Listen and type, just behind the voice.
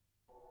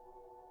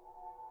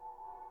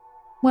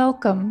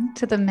Welcome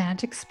to the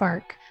Magic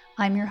Spark.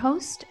 I'm your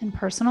host and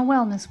personal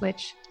wellness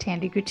witch,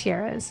 Tandy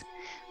Gutierrez.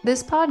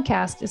 This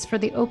podcast is for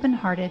the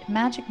open-hearted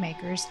magic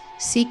makers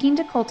seeking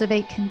to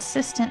cultivate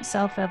consistent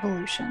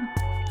self-evolution,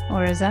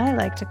 or as I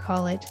like to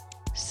call it,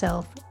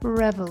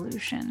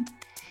 self-revolution.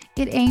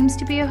 It aims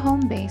to be a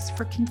home base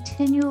for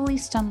continually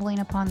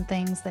stumbling upon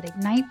things that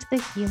ignite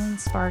the healing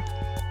spark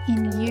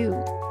in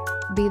you,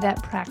 be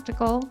that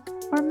practical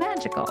or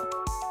magical.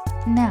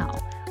 Now,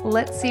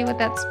 let's see what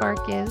that spark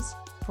is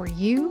for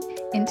you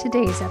in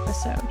today's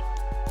episode.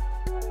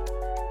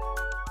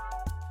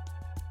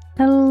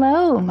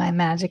 Hello, my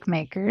magic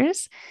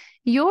makers.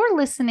 You're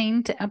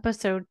listening to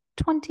episode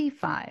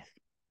 25,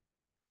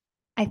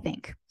 I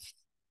think.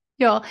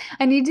 Y'all,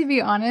 I need to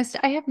be honest.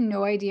 I have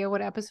no idea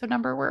what episode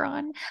number we're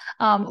on.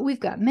 We've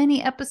got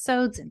many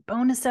episodes and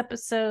bonus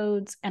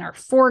episodes and our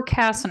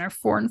forecast and our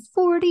 4 and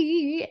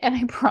 40. And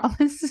I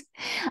promise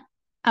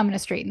I'm going to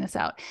straighten this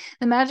out.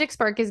 The Magic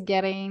Spark is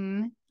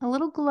getting a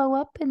little glow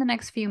up in the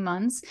next few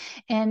months,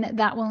 and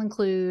that will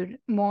include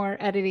more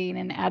editing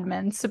and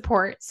admin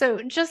support. So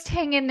just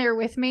hang in there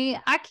with me.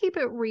 I keep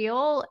it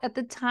real. At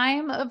the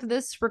time of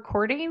this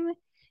recording,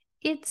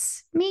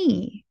 it's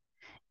me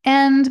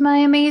and my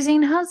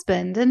amazing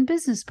husband and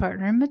business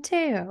partner,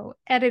 Mateo,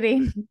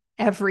 editing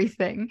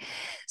everything.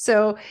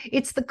 So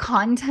it's the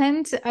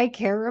content I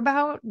care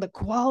about, the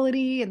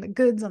quality and the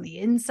goods on the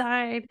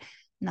inside,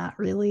 not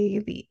really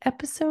the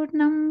episode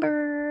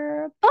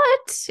number.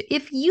 But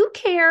if you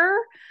care,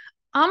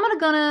 I'm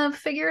gonna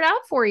figure it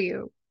out for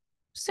you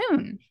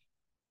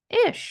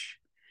soon-ish.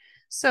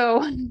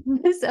 So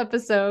this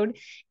episode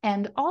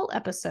and all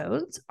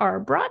episodes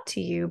are brought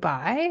to you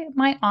by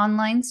my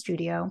online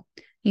studio,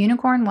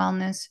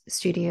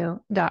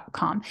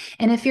 unicornwellnessstudio.com.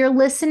 And if you're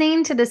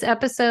listening to this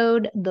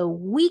episode the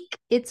week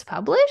it's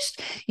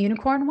published,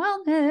 Unicorn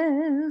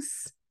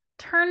Wellness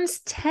turns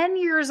 10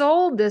 years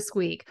old this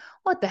week.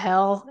 What the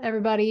hell,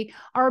 everybody?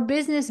 Our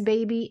business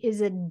baby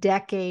is a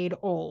decade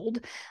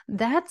old.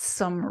 That's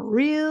some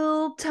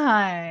real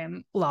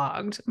time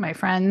logged, my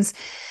friends.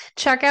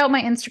 Check out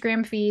my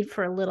Instagram feed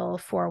for a little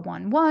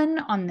 411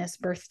 on this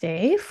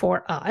birthday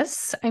for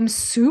us. I'm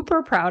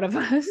super proud of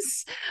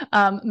us.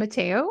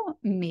 Mateo,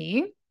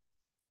 me.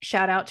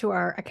 Shout out to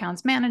our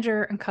accounts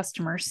manager and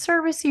customer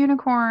service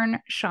unicorn,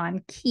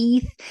 Sean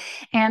Keith,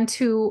 and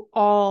to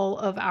all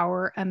of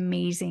our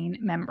amazing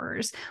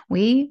members.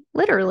 We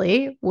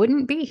literally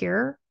wouldn't be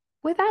here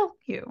without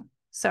you.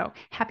 So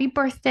happy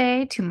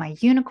birthday to my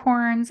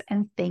unicorns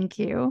and thank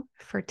you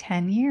for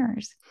 10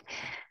 years.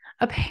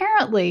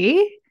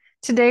 Apparently,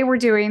 today we're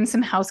doing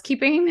some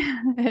housekeeping.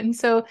 And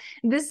so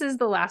this is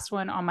the last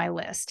one on my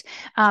list.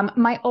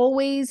 My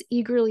always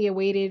eagerly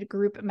awaited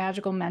group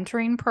magical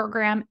mentoring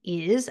program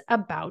is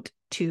about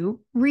to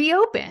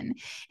reopen.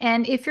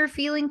 And if you're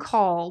feeling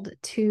called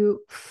to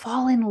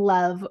fall in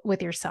love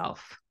with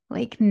yourself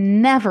like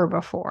never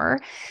before,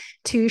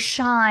 to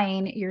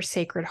shine your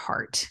sacred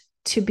heart,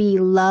 to be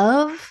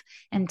love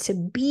and to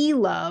be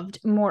loved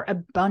more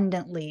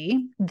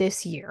abundantly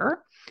this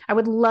year, I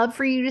would love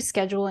for you to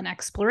schedule an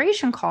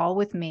exploration call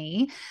with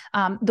me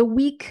the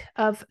week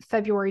of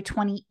February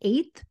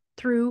 28th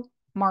through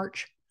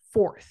March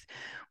 4th.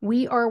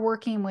 We are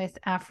working with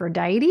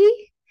Aphrodite,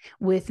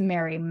 with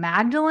Mary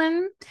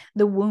Magdalene,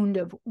 the wound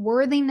of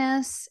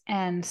worthiness,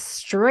 and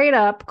straight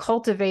up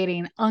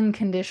cultivating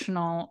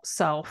unconditional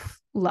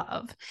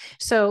self-love.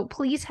 So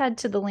please head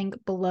to the link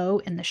below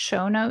in the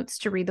show notes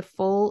to read the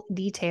full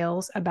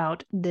details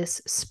about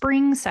this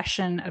spring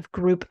session of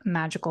group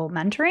magical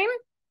mentoring.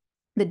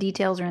 The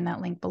details are in that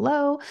link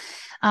below.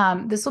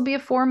 This will be a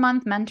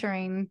 4-month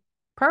mentoring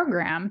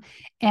program,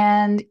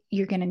 and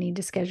you're going to need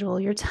to schedule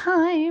your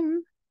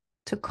time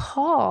to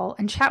call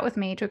and chat with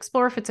me to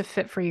explore if it's a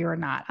fit for you or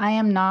not. I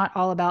am not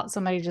all about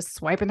somebody just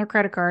swiping their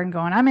credit card and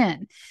going, I'm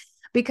in.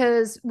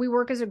 Because we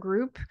work as a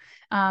group.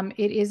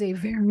 It is a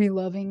very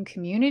loving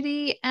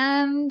community,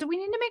 and we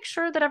need to make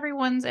sure that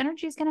everyone's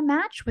energy is going to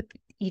match with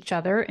each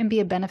other and be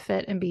a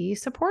benefit and be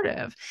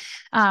supportive.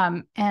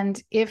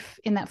 And if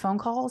in that phone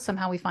call,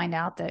 somehow we find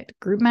out that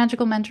group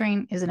magical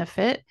mentoring isn't a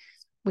fit,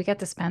 we get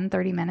to spend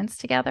 30 minutes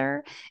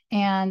together.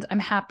 And I'm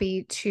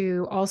happy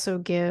to also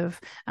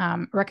give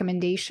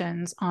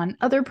recommendations on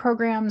other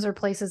programs or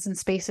places and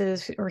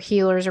spaces or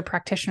healers or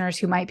practitioners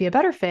who might be a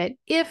better fit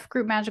if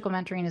group magical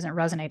mentoring isn't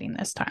resonating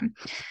this time.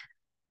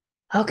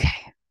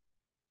 Okay.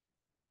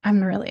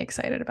 I'm really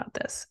excited about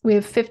this. We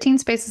have 15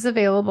 spaces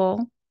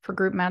available for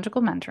group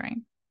magical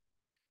mentoring.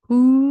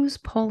 Who's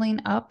pulling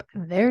up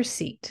their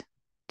seat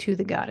to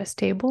the goddess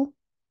table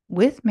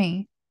with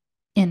me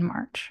in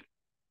March?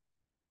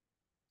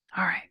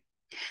 All right.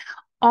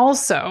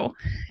 Also,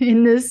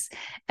 in this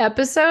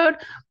episode,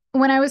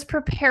 when I was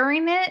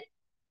preparing it,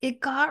 it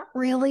got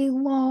really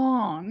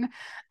long.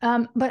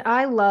 But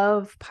I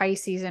love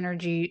Pisces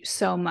energy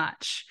so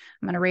much.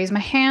 I'm going to raise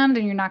my hand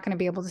and you're not going to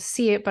be able to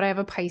see it, but I have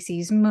a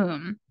Pisces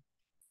moon.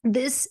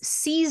 This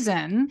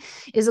season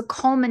is a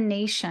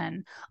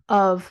culmination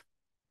of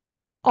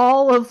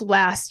all of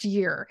last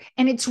year.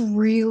 And it's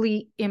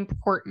really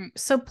important.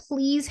 So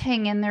please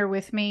hang in there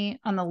with me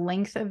on the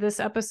length of this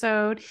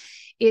episode.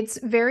 It's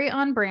very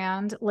on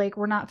brand. Like,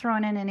 we're not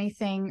throwing in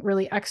anything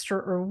really extra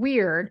or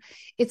weird.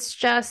 It's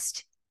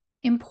just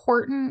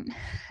important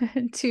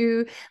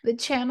to the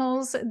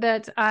channels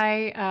that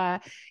I,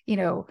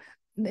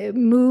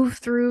 move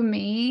through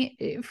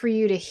me for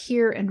you to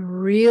hear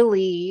and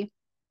really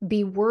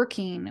be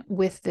working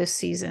with this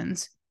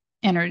season's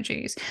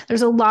energies.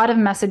 There's a lot of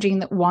messaging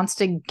that wants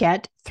to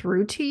get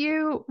through to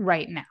you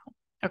right now.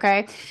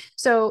 Okay.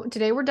 So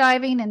today we're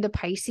diving into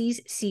Pisces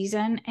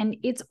season, and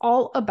it's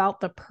all about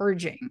the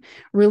purging,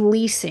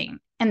 releasing,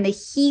 and the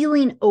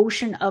healing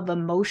ocean of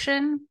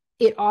emotion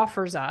it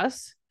offers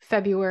us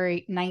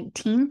February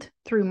 19th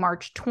through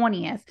March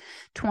 20th,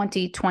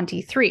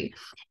 2023.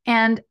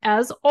 And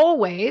as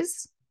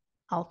always,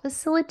 I'll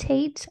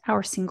facilitate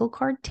our single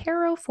card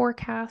tarot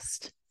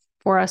forecast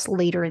for us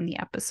later in the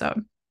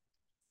episode.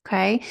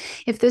 Okay.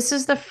 If this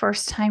is the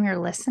first time you're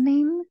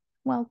listening,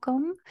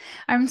 welcome.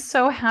 I'm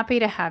so happy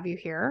to have you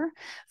here.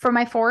 For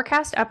my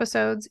forecast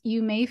episodes,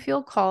 you may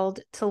feel called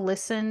to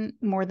listen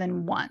more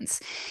than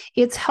once.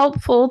 It's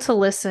helpful to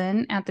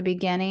listen at the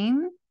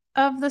beginning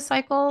of the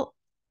cycle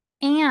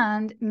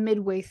and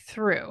midway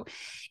through.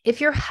 If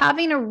you're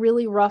having a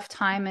really rough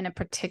time in a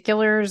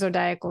particular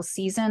zodiacal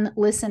season,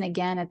 listen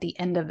again at the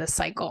end of the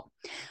cycle.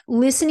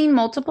 Listening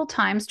multiple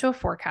times to a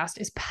forecast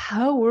is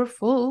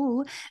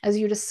powerful as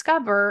you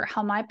discover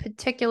how my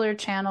particular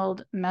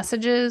channeled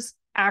messages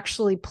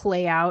actually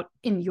play out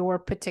in your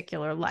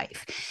particular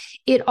life.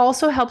 It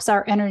also helps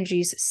our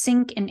energies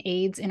sync and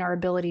aids in our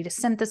ability to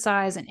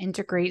synthesize and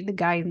integrate the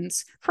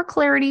guidance for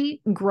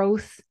clarity,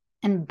 growth,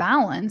 and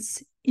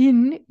balance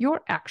in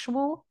your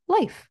actual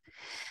life.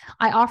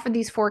 I offer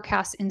these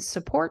forecasts in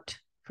support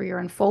for your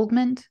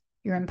unfoldment,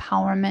 your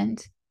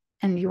empowerment,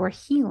 and your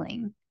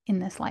healing in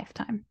this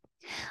lifetime.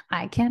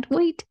 I can't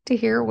wait to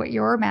hear what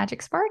your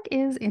magic spark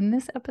is in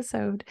this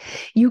episode.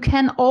 You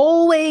can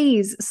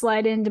always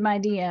slide into my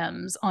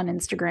DMs on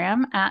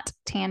Instagram at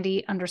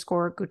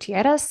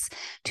Tandy_Gutierrez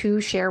to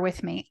share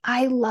with me.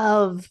 I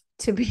love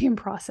to be in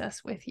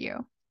process with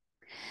you.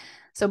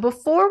 So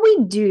before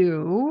we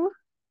do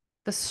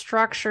the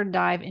structured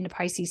dive into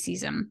Pisces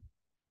season,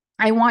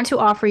 I want to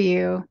offer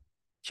you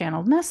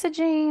channeled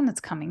messaging that's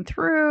coming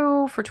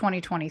through for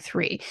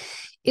 2023.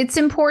 It's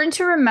important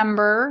to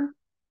remember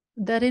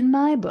that in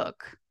my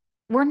book,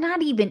 we're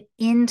not even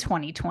in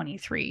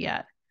 2023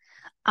 yet.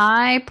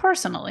 I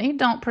personally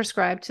don't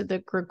prescribe to the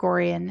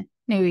Gregorian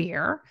New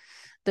Year,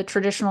 the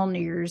traditional New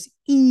Year's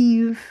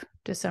Eve,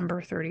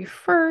 December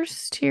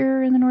 31st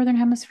here in the Northern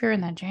Hemisphere,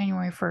 and that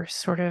January 1st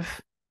sort of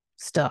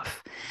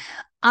stuff.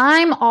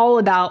 I'm all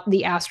about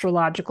the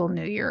astrological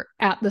New Year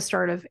at the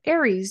start of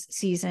Aries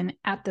season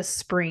at the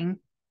spring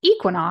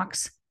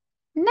equinox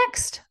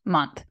next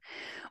month.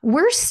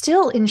 We're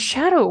still in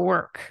shadow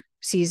work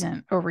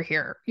season over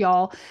here,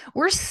 y'all.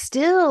 We're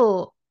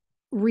still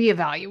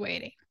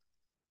reevaluating.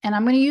 And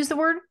I'm going to use the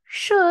word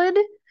should.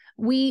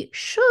 We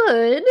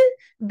should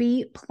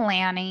be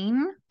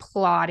planning,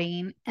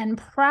 plotting, and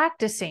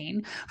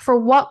practicing for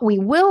what we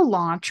will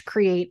launch,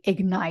 create,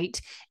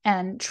 ignite,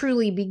 and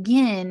truly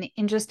begin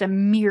in just a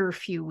mere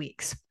few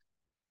weeks.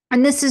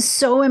 And this is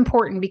so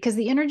important because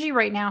the energy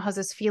right now has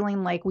us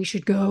feeling like we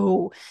should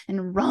go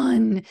and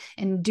run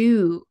and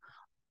do.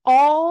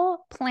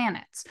 All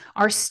planets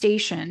are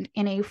stationed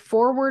in a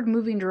forward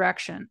moving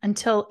direction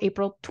until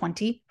April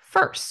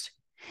 21st.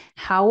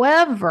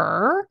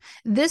 However,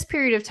 this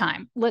period of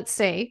time, let's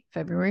say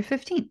February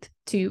 15th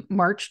to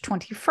March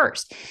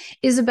 21st,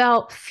 is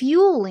about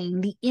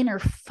fueling the inner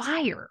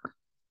fire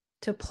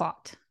to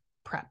plot,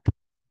 prep,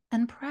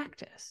 and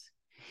practice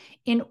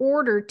in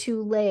order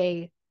to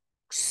lay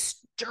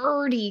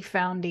sturdy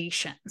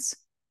foundations.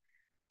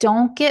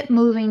 Don't get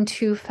moving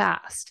too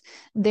fast.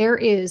 There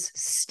is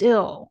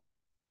still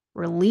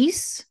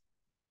release,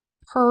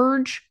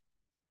 purge,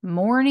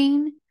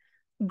 mourning,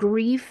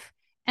 grief,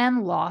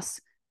 and loss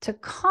to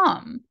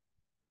come.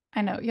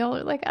 I know y'all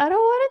are like, I don't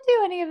want to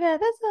do any of that.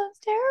 That sounds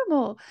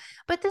terrible.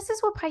 But this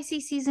is what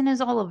Pisces season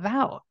is all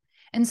about.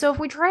 And so if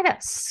we try to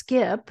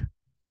skip,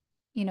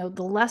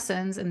 the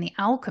lessons and the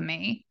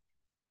alchemy,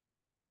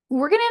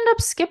 we're going to end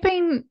up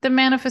skipping the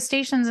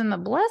manifestations and the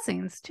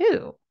blessings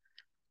too.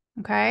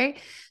 Okay.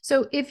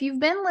 So if you've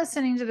been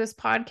listening to this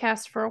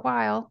podcast for a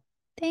while,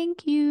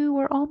 thank you.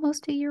 We're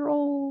almost a year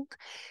old.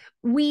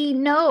 We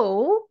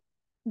know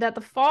that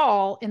the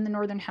fall in the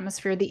Northern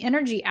Hemisphere, the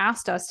energy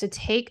asked us to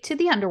take to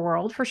the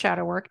underworld for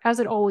shadow work, as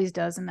it always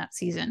does in that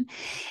season.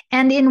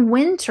 And in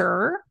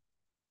winter,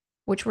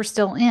 which we're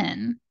still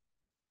in,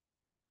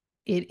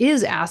 it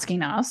is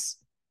asking us,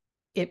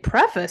 it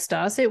prefaced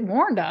us, it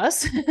warned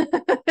us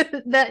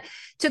that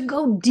to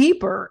go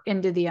deeper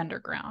into the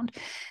underground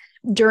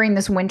during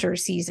this winter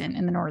season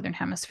in the Northern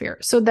Hemisphere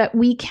so that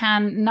we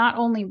can not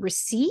only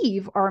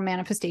receive our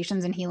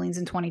manifestations and healings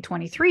in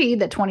 2023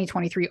 that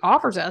 2023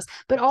 offers us,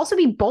 but also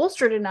be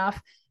bolstered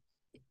enough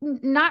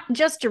not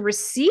just to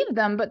receive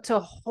them, but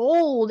to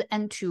hold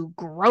and to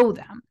grow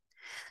them.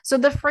 So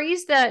the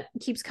phrase that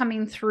keeps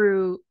coming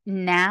through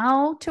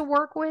now to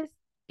work with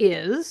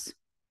is,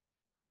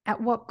 at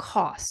what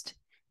cost?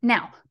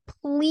 Now,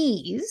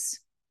 please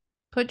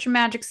put your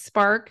magic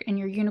spark and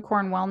your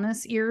unicorn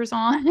wellness ears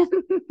on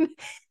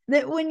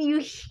that when you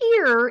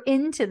hear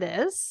into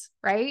this,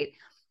 right?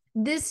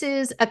 This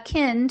is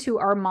akin to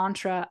our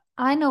mantra,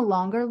 I no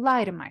longer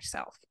lie to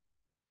myself.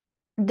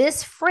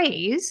 These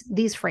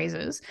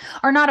phrases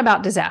are not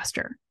about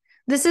disaster.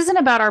 This isn't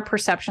about our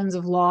perceptions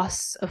of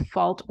loss, of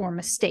fault, or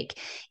mistake.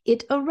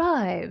 It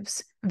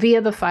arrives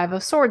via the Five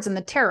of Swords in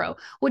the tarot,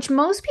 which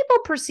most people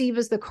perceive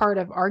as the card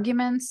of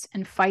arguments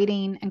and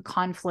fighting and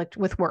conflict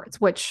with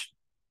words, which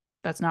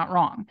that's not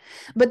wrong.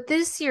 But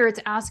this year, it's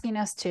asking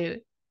us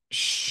to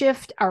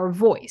shift our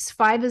voice.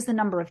 5 is the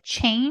number of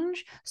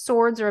change.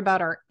 Swords are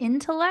about our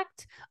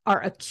intellect,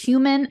 our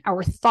acumen,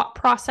 our thought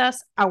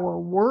process, our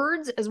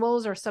words, as well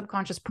as our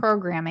subconscious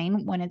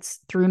programming when it's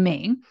through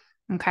me.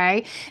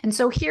 Okay. And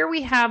so here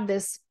we have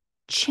this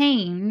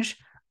change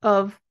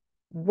of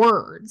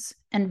words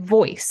and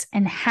voice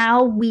and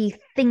how we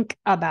think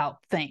about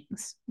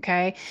things.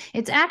 Okay.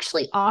 It's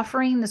actually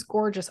offering this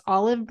gorgeous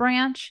olive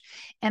branch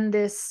and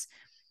there's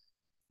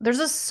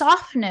a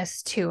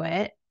softness to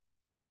it.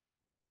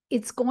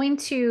 It's going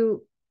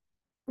to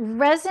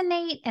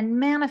resonate and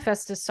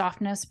manifest as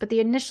softness, but the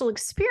initial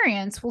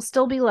experience will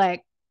still be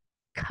like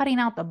cutting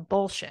out the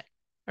bullshit.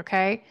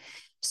 Okay.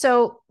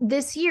 So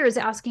this year is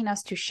asking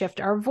us to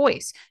shift our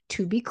voice,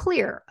 to be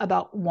clear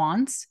about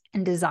wants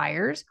and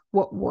desires,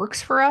 what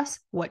works for us,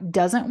 what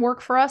doesn't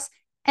work for us.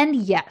 And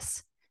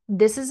yes,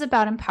 this is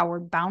about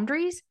empowered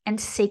boundaries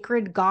and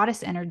sacred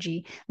goddess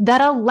energy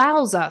that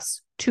allows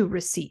us to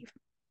receive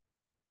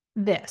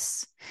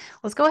this.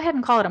 Let's go ahead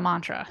and call it a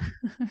mantra.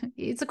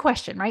 It's a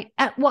question, right?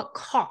 At what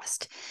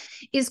cost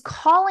is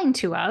calling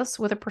to us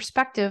with a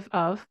perspective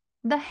of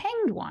the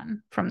Hanged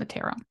One from the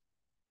tarot?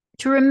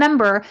 To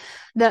remember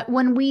that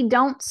when we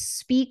don't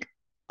speak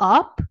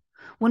up,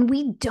 when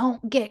we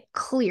don't get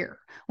clear,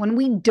 when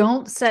we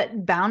don't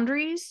set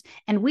boundaries,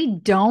 and we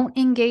don't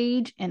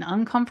engage in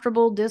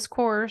uncomfortable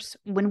discourse,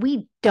 when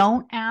we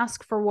don't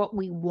ask for what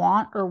we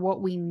want or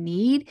what we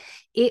need,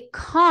 it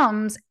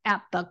comes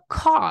at the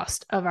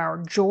cost of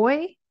our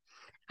joy,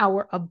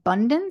 our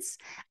abundance,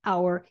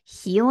 our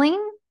healing.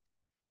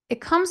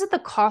 It comes at the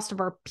cost of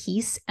our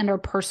peace and our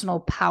personal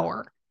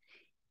power.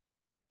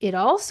 It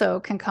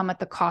also can come at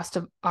the cost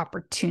of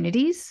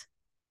opportunities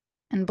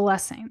and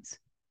blessings.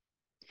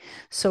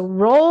 So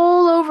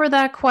roll over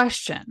that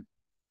question.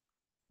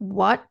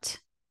 What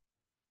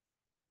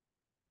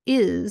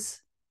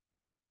is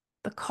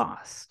the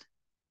cost?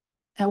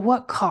 At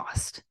what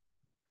cost?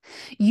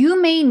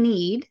 You may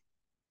need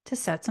to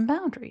set some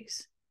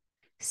boundaries,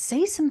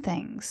 say some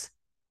things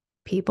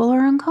people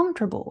are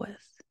uncomfortable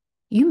with.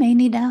 You may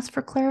need to ask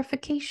for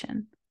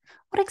clarification.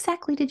 What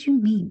exactly did you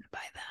mean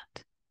by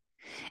that?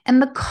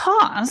 And the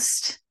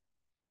cost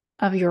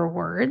of your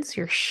words,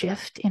 your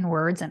shift in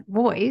words and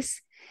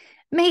voice,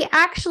 may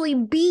actually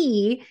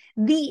be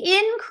the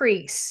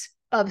increase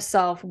of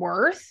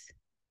self-worth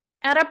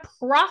at a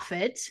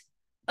profit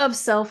of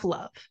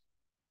self-love.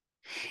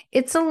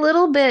 It's a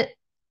little bit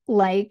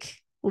like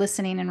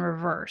listening in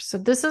reverse. So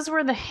this is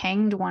where the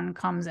Hanged One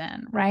comes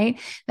in, right?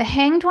 The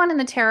Hanged One in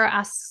the tarot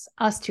asks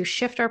us to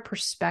shift our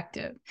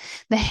perspective.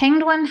 The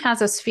Hanged One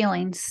has us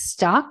feeling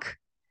stuck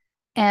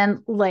and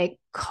like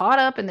caught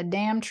up in the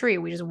damn tree.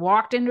 We just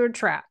walked into a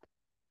trap.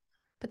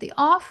 But the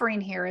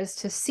offering here is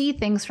to see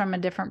things from a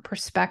different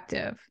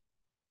perspective,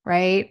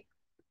 right?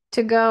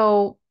 To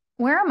go,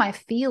 where am I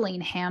feeling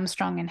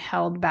hamstrung and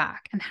held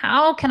back? And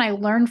how can I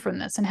learn from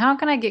this? And how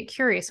can I get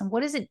curious? And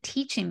what is it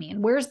teaching me?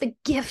 And where's the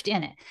gift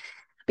in it?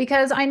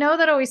 Because I know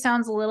that always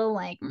sounds a little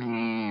like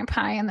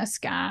pie in the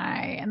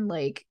sky and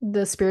like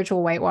the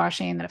spiritual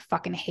whitewashing that I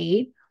fucking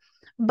hate.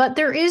 But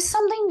there is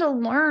something to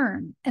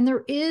learn, and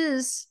there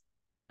is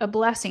a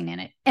blessing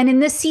in it. And in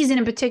this season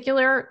in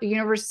particular, the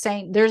universe is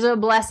saying there's a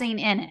blessing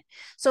in it.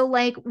 So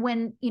like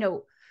when,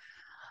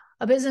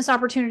 a business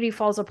opportunity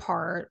falls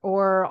apart,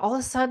 or all of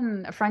a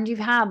sudden a friend you've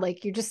had,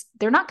 like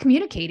they're not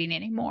communicating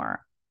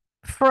anymore.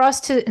 For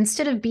us to,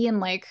 instead of being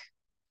like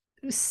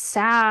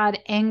sad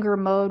anger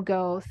mode,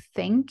 go,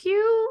 thank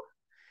you.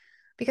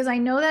 Because I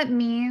know that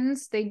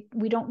means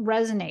we don't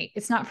resonate.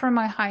 It's not for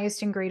my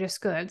highest and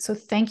greatest good. So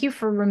thank you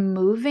for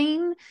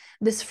removing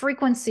this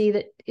frequency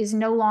that is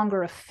no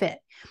longer a fit.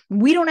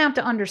 We don't have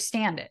to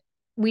understand it.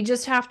 We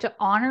just have to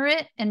honor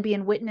it and be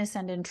in witness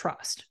and in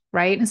trust,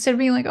 right? Instead of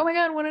being like, oh my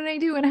God, what did I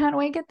do? And how do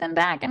I get them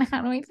back? And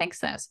how do I fix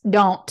this?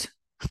 Don't.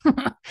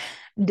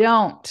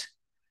 Don't.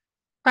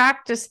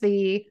 Practice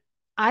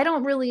I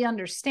don't really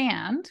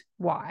understand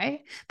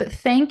why, but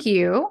thank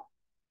you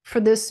for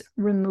this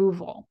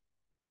removal.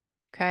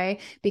 Okay.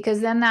 Because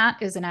then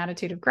that is an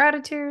attitude of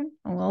gratitude,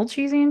 a little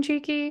cheesy and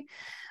cheeky,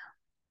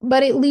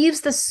 but it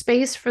leaves the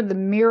space for the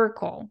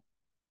miracle.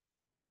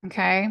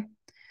 Okay.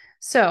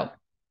 So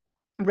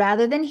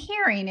rather than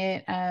hearing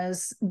it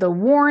as the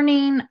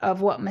warning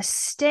of what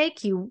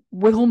mistake you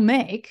will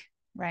make,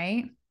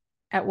 right?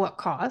 At what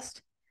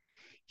cost?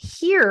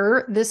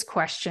 Hear this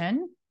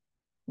question.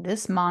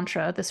 this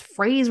mantra, this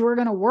phrase we're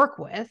going to work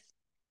with,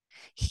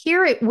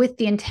 hear it with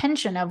the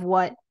intention of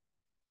what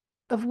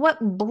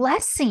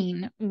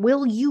blessing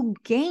will you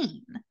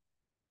gain.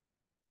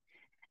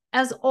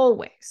 As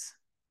always,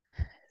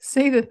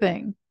 say the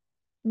thing,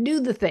 do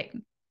the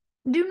thing.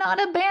 Do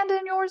not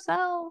abandon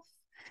yourself.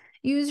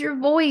 Use your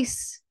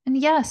voice. And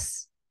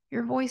yes,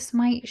 your voice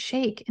might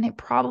shake, and it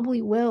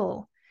probably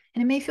will.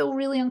 And it may feel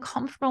really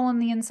uncomfortable on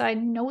the inside.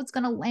 You know it's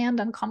going to land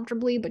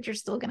uncomfortably, but you're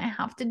still going to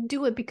have to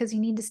do it because you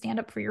need to stand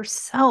up for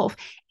yourself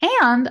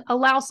and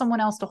allow someone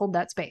else to hold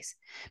that space.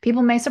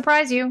 People may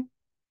surprise you,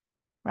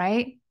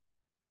 right?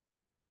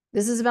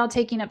 This is about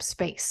taking up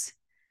space.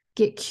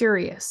 Get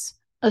curious.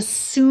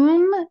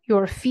 Assume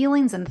your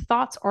feelings and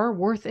thoughts are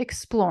worth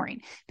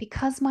exploring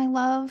because, my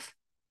love,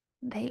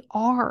 they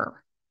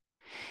are.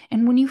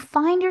 And when you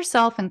find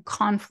yourself in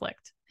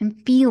conflict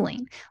and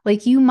feeling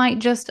like you might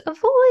just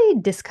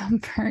avoid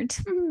discomfort,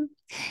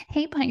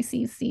 hey,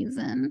 Pisces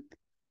season,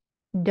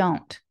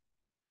 don't.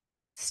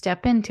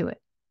 Step into it.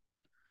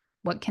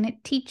 What can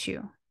it teach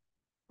you?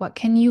 What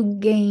can you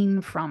gain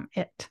from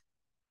it?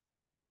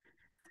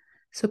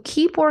 So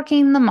keep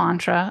working the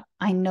mantra,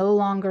 I no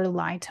longer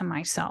lie to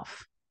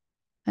myself.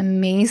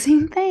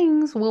 Amazing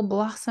things will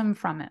blossom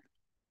from it.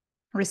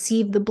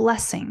 Receive the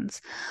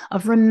blessings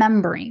of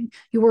remembering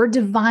you're a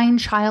divine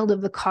child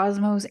of the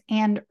cosmos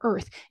and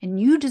earth, and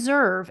you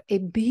deserve a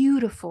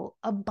beautiful,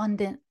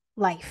 abundant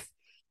life.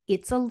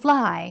 It's a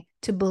lie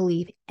to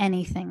believe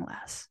anything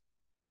less.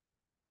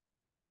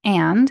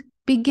 And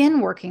begin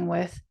working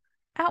with,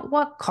 at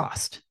what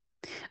cost?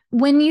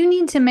 When you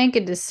need to make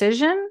a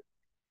decision,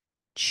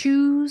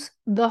 choose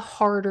the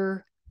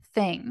harder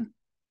thing.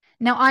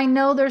 Now, I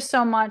know there's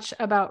so much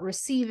about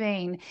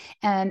receiving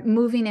and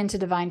moving into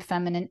divine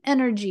feminine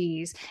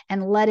energies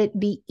and let it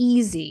be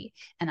easy.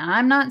 And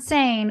I'm not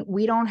saying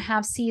we don't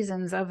have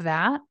seasons of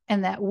that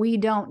and that we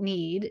don't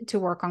need to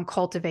work on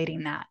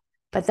cultivating that.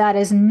 But that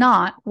is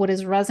not what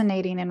is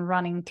resonating and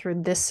running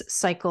through this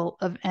cycle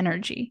of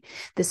energy.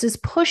 This is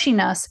pushing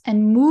us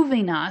and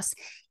moving us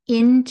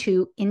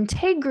into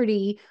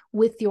integrity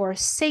with your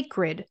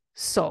sacred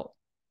soul.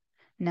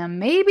 Now,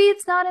 maybe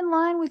it's not in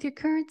line with your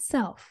current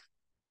self.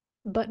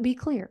 But be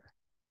clear,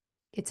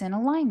 it's in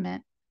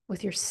alignment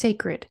with your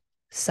sacred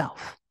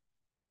self.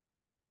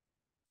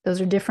 Those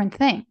are different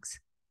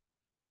things.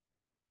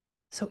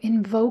 So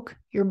invoke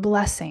your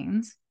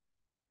blessings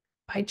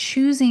by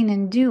choosing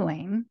and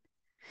doing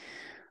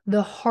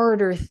the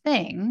harder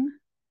thing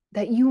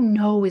that you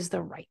know is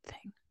the right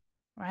thing,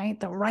 right?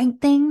 The right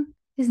thing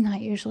is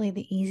not usually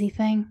the easy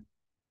thing.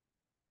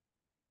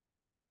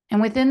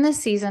 And within this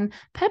season,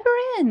 pepper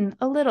in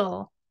a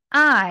little,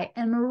 I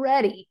am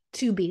ready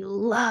to be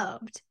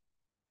loved.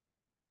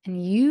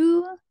 And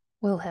you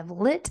will have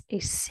lit a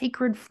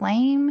sacred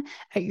flame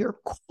at your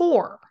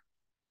core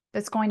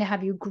that's going to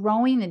have you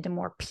growing into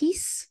more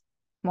peace,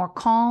 more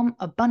calm,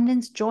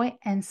 abundance, joy,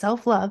 and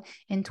self-love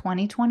in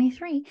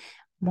 2023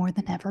 more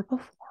than ever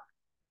before.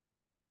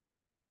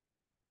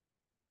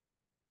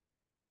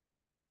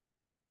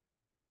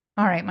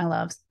 All right, my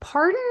loves,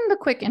 pardon the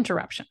quick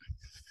interruption,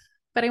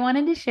 but I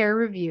wanted to share a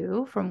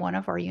review from one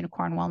of our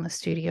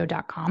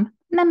unicornwellnessstudio.com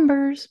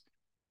members.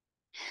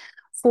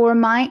 For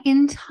my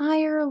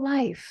entire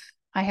life,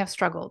 I have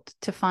struggled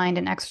to find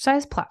an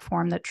exercise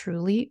platform that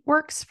truly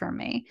works for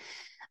me.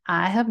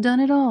 I have done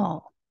it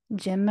all.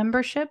 Gym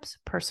memberships,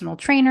 personal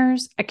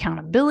trainers,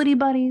 accountability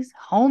buddies,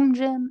 home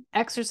gym,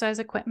 exercise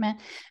equipment,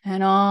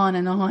 and on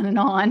and on and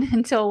on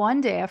until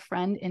one day a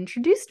friend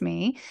introduced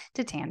me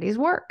to Tandy's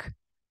work.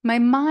 My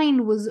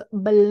mind was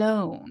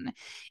blown.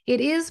 It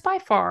is by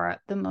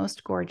far the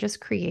most gorgeous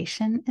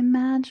creation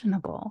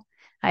imaginable.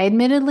 I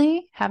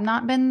admittedly have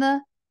not been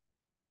the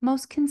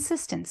most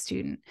consistent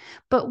student,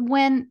 but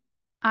when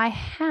I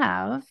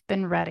have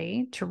been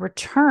ready to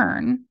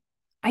return,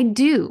 I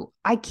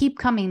keep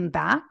coming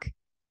back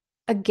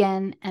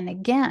again and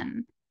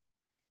again.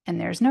 And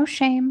there's no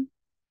shame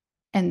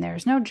and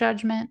there's no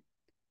judgment.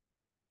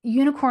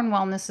 Unicorn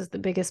Wellness is the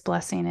biggest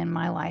blessing in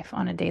my life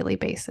on a daily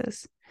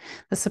basis.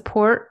 The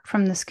support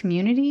from this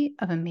community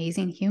of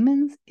amazing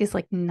humans is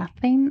like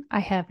nothing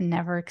I have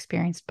never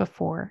experienced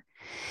before.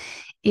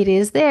 It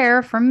is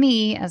there for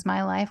me as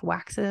my life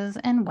waxes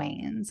and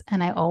wanes,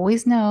 and I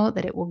always know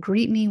that it will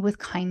greet me with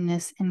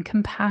kindness and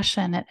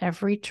compassion at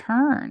every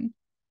turn.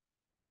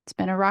 It's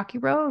been a rocky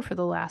road for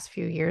the last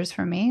few years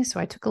for me,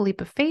 so I took a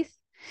leap of faith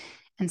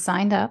and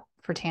signed up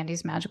for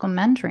Tandy's Magical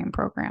Mentoring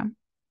Program.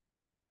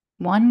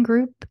 1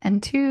 group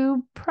and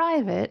 2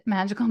 private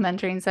magical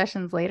mentoring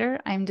sessions later,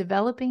 I'm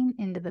developing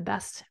into the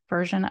best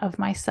version of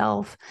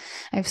myself.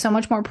 I have so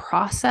much more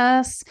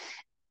process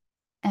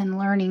and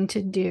learning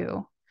to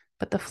do,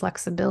 but the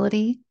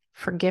flexibility,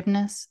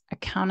 forgiveness,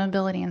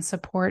 accountability, and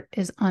support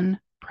is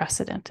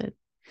unprecedented.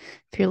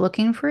 If you're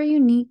looking for a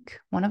unique,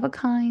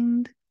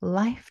 one-of-a-kind,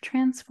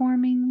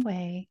 life-transforming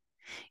way,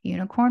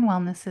 Unicorn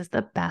Wellness is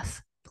the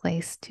best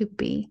place to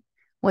be.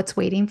 What's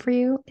waiting for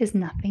you is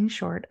nothing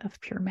short of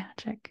pure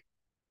magic.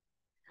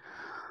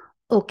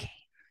 Okay,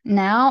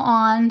 now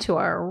on to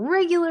our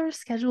regular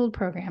scheduled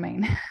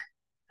programming.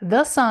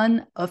 the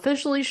sun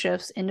officially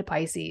shifts into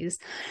Pisces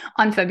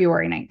on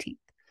February 19th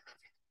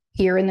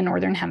here in the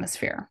Northern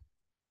Hemisphere.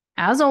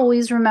 As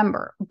always,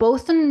 remember,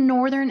 both the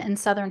Northern and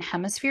Southern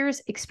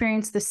hemispheres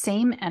experience the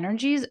same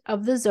energies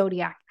of the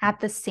zodiac at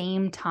the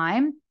same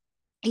time,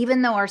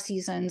 even though our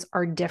seasons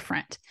are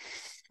different.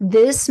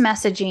 This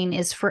messaging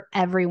is for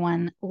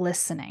everyone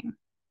listening.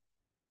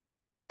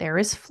 There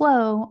is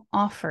flow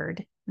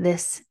offered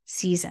this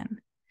season.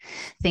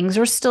 Things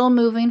are still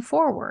moving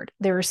forward.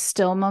 There is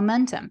still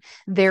momentum.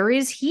 There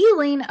is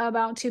healing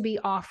about to be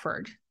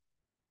offered,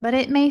 but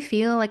it may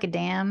feel like a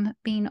dam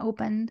being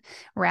opened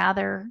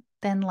rather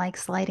than like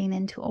sliding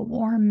into a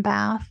warm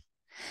bath.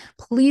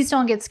 Please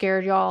don't get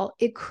scared, y'all.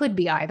 It could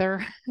be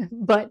either,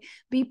 but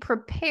be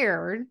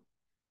prepared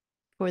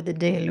for the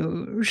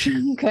deluge.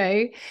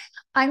 Okay.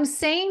 I'm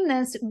saying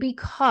this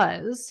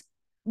because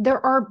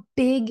there are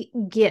big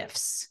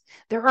gifts.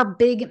 There are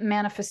big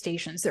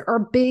manifestations. There are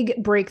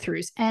big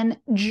breakthroughs and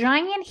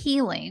giant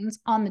healings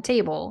on the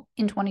table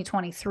in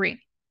 2023.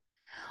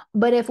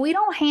 But if we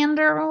don't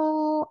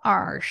handle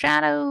our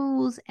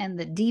shadows and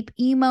the deep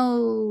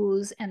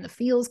emos and the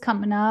feels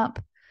coming up,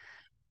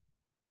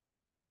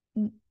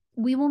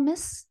 we will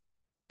miss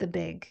the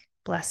big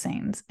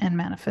blessings and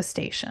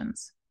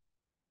manifestations.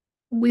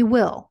 We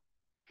will.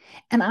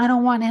 And I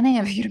don't want any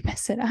of you to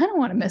miss it. I don't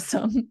want to miss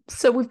them.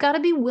 So we've got to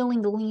be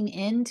willing to lean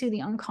into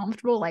the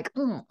uncomfortable, like,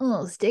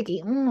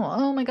 sticky.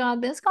 Oh my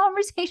God, this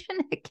conversation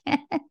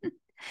again.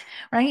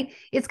 Right?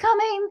 It's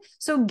coming.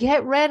 So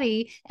get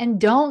ready and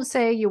don't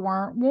say you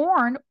weren't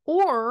warned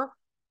or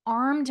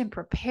armed and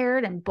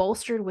prepared and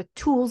bolstered with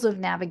tools of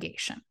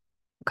navigation.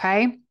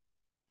 Okay?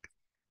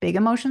 Big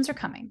emotions are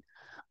coming.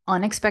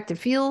 Unexpected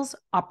feels,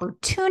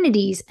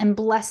 opportunities, and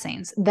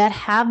blessings that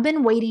have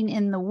been waiting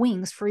in the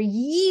wings for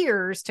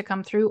years to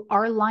come through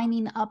are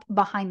lining up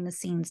behind the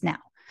scenes now.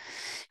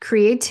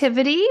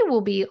 Creativity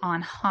will be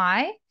on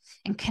high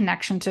and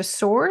connection to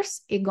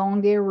source, it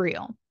gonna get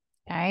real.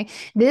 Okay.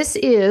 This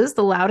is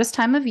the loudest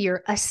time of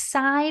year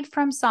aside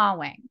from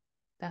Samhain.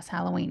 That's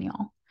Halloween,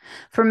 y'all.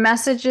 For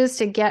messages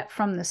to get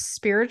from the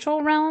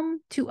spiritual realm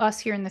to us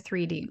here in the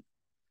 3D.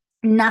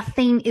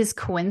 Nothing is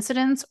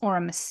coincidence or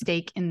a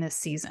mistake in this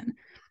season.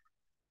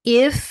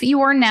 If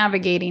you are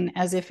navigating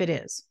as if it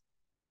is,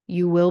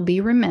 you will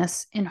be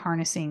remiss in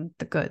harnessing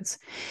the goods.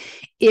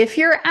 If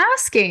you're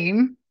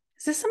asking,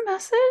 is this a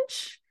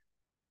message?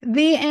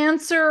 The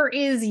answer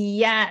is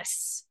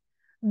yes.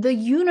 The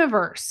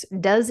universe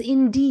does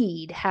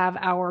indeed have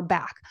our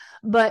back,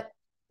 but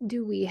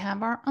do we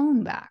have our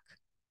own back?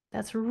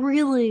 That's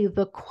really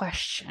the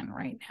question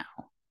right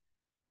now.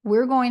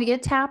 We're going to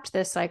get tapped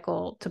this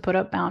cycle to put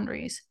up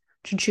boundaries,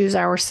 to choose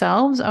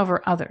ourselves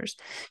over others,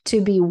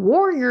 to be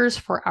warriors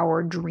for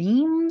our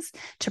dreams,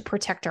 to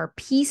protect our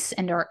peace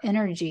and our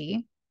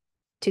energy,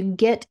 to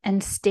get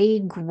and stay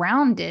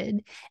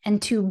grounded,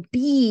 and to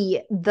be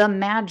the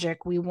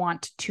magic we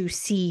want to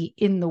see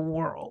in the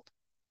world.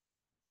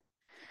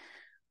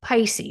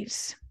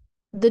 Pisces,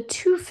 the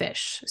two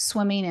fish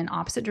swimming in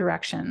opposite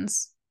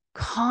directions,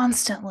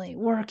 constantly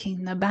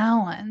working the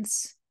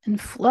balance and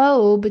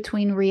flow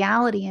between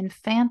reality and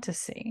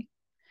fantasy.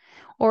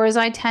 Or as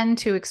I tend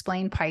to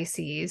explain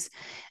Pisces,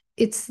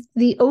 it's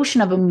the ocean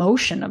of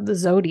emotion of the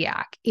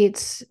zodiac.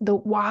 It's the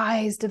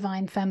wise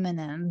divine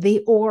feminine,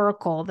 the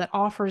oracle that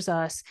offers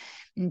us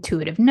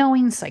intuitive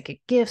knowing,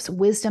 psychic gifts,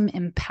 wisdom,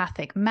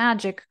 empathic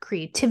magic,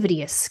 creativity,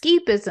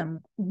 escapism,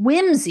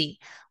 whimsy,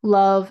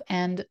 love,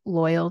 and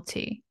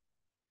loyalty.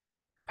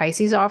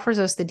 Pisces offers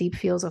us the deep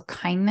feels of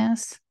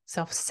kindness,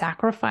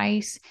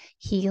 self-sacrifice,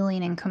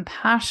 healing, and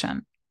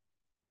compassion.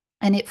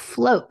 And it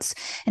floats,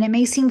 and it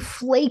may seem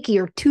flaky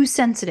or too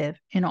sensitive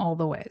in all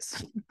the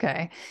ways,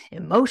 okay?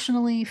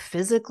 Emotionally,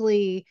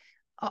 physically,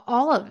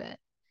 all of it.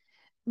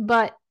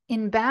 But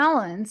in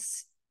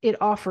balance,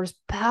 it offers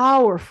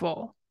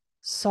powerful,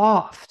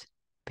 soft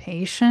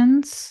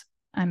patience,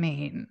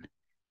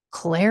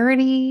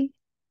 clarity,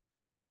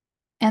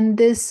 and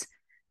this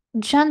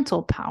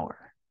gentle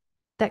power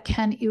that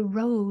can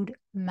erode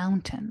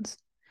mountains.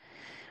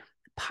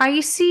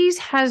 Pisces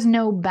has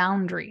no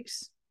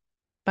boundaries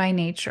by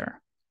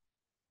nature.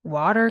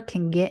 Water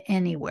can get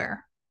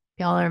anywhere.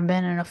 If y'all ever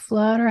been in a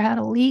flood or had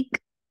a leak,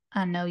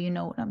 I know you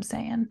know what I'm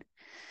saying.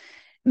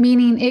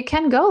 Meaning it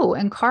can go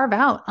and carve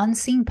out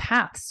unseen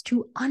paths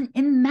to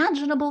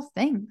unimaginable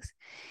things.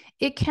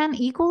 It can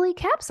equally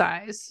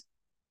capsize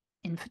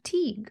in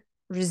fatigue,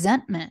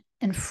 resentment,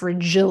 and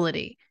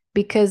fragility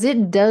because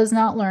it does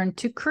not learn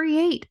to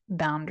create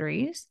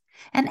boundaries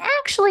and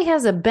actually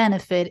has a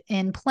benefit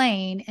in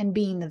playing and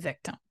being the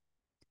victim.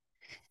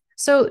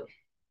 So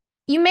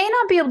you may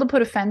not be able to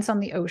put a fence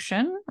on the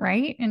ocean,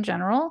 right, in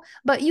general,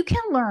 but you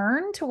can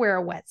learn to wear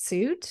a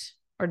wetsuit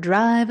or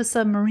drive a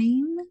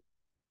submarine.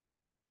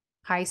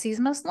 Pisces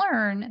must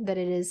learn that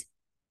it is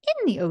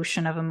in the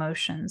ocean of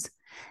emotions,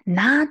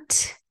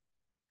 not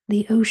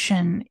the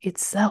ocean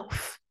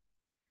itself.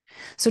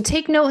 So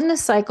take note in the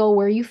cycle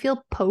where you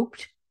feel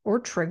poked or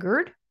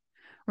triggered.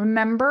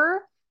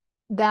 Remember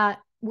that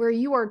where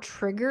you are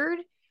triggered,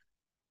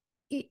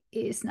 it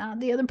is not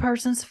the other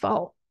person's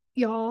fault.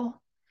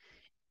 y'all,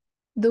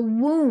 the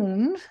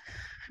wound,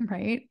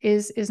 right,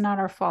 is not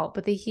our fault,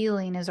 but the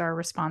healing is our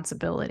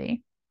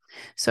responsibility.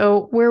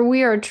 So where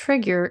we are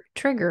triggered,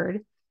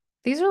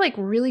 these are like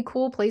really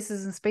cool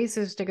places and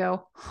spaces to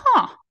go,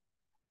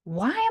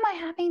 why am I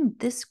having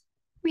this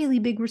really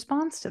big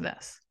response to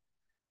this?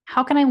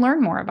 How can I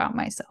learn more about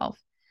myself?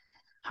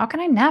 How can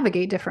I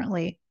navigate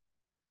differently?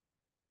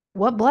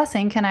 What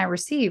blessing can I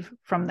receive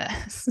from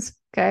this?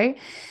 Okay.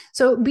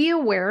 So be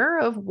aware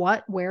of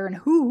what, where, and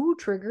who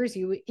triggers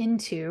you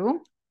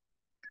into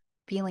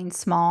feeling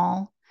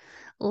small,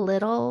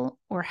 little,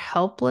 or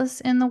helpless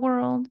in the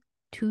world,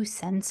 too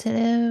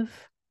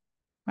sensitive,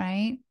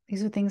 right?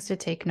 These are things to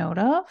take note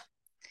of.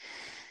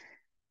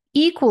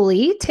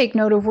 Equally, take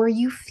note of where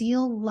you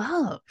feel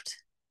loved,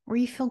 where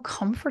you feel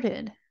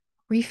comforted,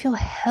 where you feel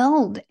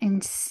held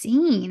and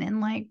seen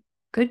and like,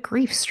 good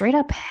grief, straight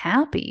up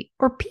happy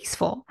or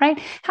peaceful, right?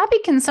 Happy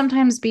can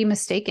sometimes be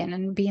mistaken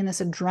and be in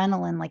this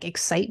adrenaline, like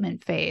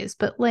excitement phase,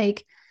 but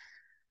like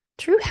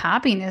true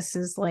happiness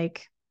is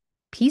like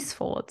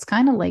peaceful. It's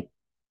kind of like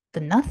the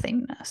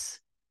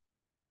nothingness.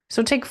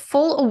 So take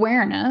full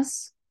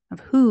awareness of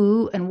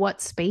who and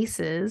what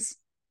spaces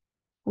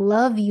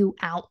love you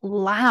out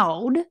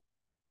loud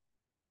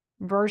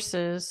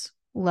versus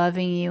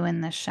loving you in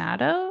the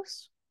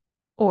shadows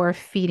or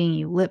feeding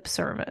you lip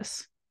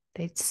service.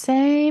 They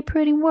say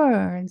pretty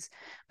words,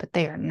 but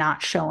they are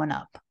not showing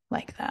up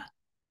like that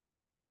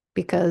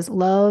because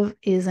love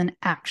is an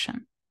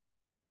action.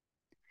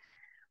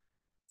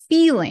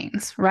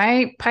 Feelings,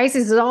 right?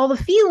 Pisces is all the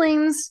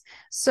feelings.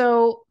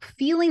 So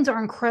feelings are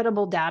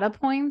incredible data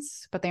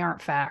points, but they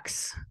aren't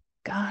facts.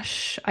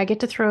 Gosh, I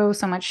get to throw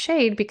so much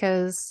shade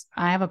because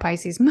I have a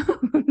Pisces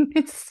moon.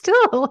 It's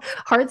still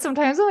hard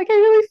sometimes. I'm like, I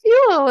really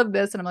feel all of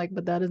this. And I'm like,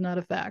 but that is not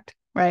a fact,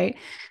 right?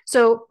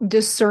 So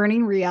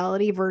discerning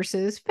reality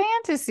versus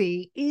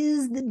fantasy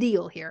is the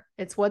deal here.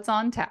 It's what's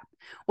on tap.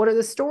 What are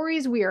the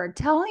stories we are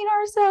telling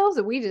ourselves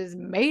that we just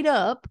made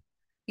up,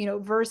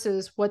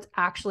 versus what's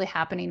actually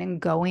happening and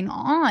going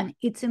on?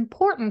 It's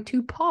important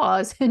to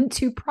pause and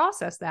to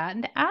process that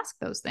and to ask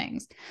those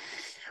things.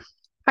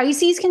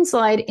 Pisces can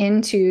slide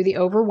into the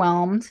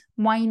overwhelmed,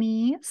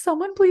 whiny,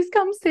 someone please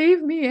come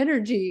save me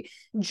energy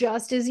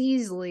just as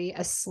easily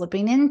as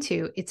slipping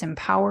into its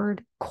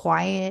empowered,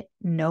 quiet,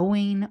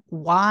 knowing,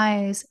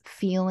 wise,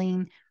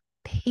 feeling,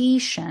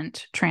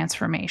 patient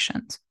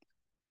transformations.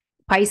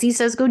 Pisces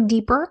says go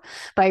deeper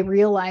by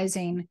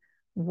realizing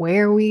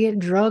where we get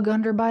drug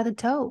under by the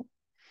toe.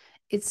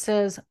 It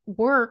says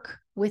work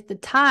with the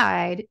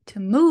tide to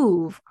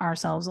move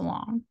ourselves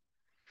along.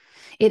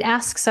 It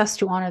asks us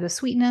to honor the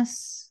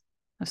sweetness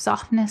of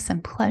softness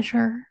and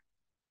pleasure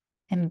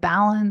and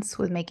balance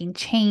with making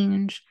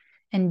change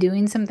and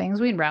doing some things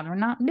we'd rather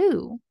not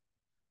do.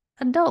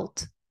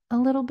 Adult, a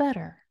little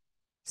better.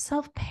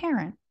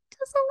 Self-parent,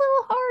 just a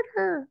little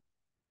harder.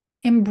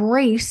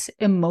 Embrace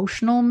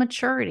emotional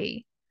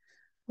maturity.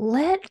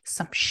 Let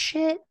some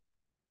shit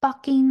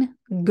fucking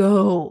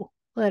go.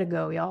 Let it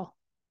go, y'all.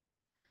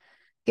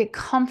 Get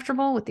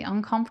comfortable with the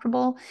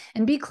uncomfortable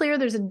and be clear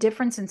there's a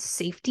difference in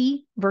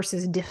safety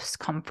versus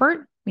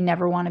discomfort. We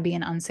never want to be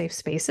in unsafe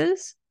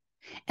spaces.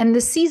 And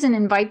this season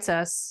invites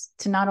us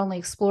to not only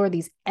explore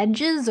these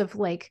edges of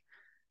like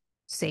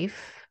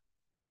safe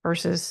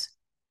versus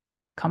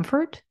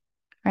comfort,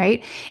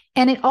 right?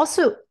 And it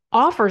also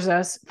offers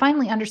us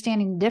finally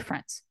understanding the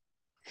difference.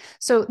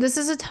 So this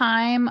is a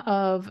time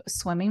of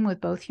swimming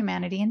with both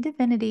humanity and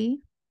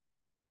divinity,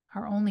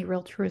 our only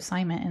real true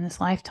assignment in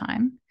this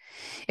lifetime.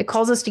 It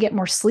calls us to get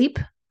more sleep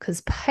because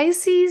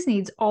Pisces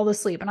needs all the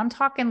sleep. And I'm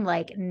talking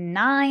like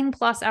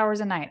 9+ hours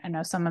a night. I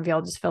know some of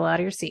y'all just fell out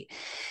of your seat,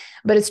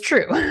 but it's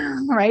true,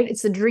 right?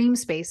 It's the dream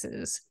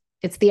spaces.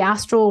 It's the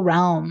astral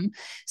realm.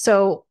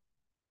 So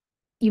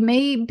you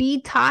may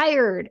be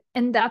tired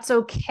and that's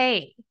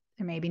okay.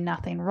 There may be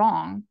nothing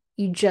wrong.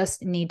 You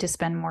just need to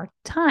spend more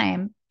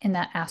time in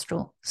that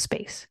astral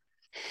space.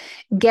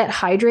 Get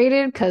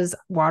hydrated because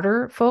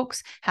water,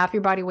 folks, half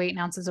your body weight in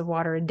ounces of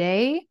water a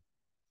day,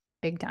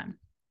 big time.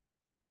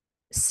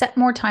 Set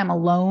more time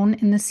alone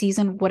in the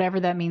season, whatever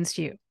that means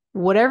to you.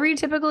 Whatever you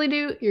typically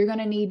do, you're going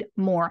to need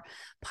more.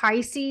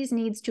 Pisces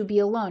needs to be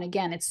alone.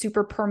 Again, it's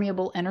super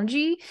permeable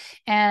energy,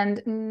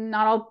 and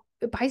not all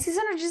Pisces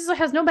energy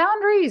has no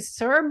boundaries.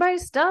 So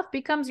everybody's stuff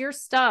becomes your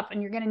stuff,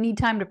 and you're going to need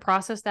time to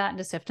process that and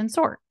to sift and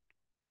sort.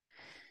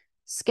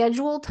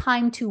 Schedule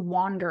time to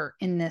wander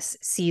in this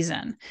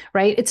season,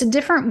 right? It's a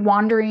different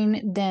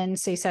wandering than,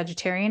 say,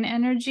 Sagittarian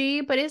energy,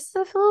 but it's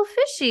the little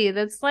fishy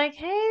that's like,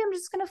 hey, I'm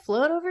just going to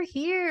float over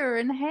here,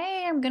 and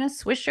hey, I'm going to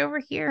swish over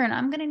here, and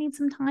I'm going to need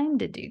some time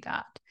to do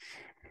that.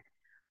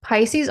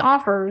 Pisces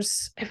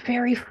offers a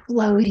very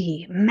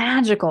floaty,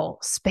 magical,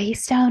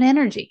 spaced out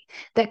energy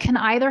that can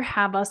either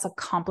have us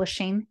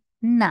accomplishing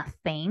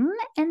nothing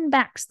and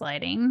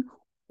backsliding,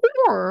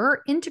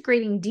 or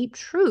integrating deep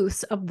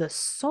truths of the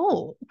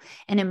soul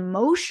and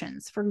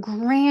emotions for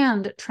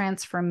grand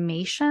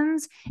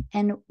transformations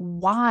and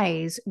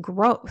wise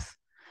growth.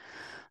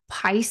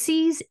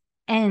 Pisces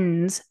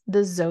ends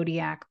the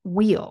zodiac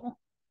wheel.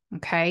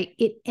 Okay.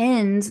 It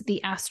ends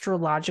the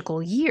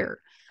astrological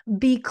year.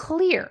 Be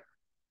clear.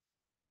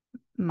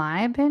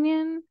 My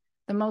opinion,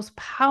 the most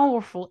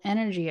powerful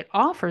energy it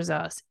offers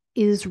us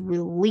is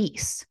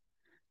release.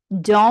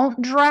 Don't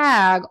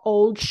drag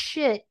old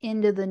shit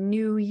into the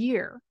new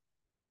year,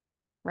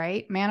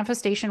 right?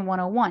 Manifestation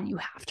 101. You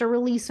have to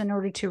release in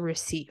order to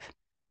receive.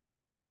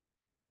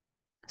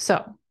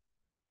 So,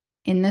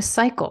 in this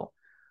cycle,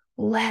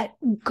 let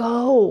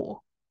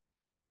go,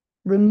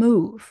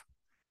 remove,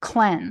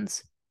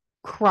 cleanse,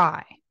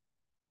 cry.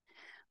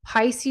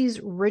 Pisces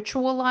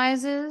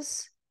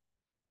ritualizes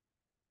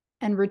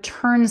and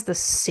returns the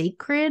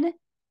sacredness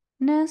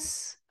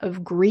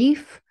of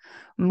grief,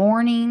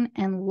 mourning,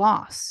 and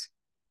loss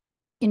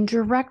in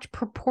direct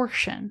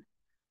proportion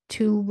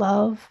to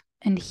love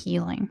and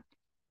healing.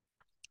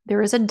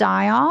 There is a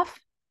die-off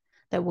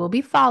that will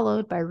be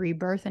followed by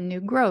rebirth and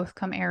new growth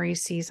come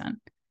Aries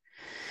season.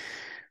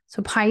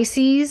 So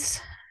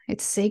Pisces,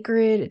 it's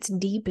sacred, it's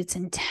deep, it's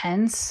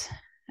intense,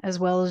 as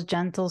well as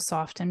gentle,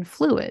 soft, and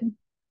fluid,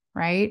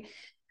 right?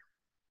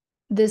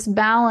 This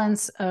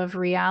balance of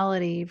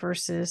reality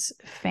versus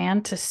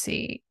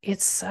fantasy,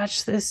 it's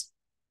such this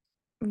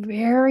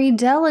very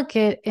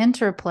delicate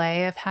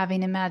interplay of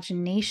having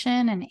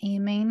imagination and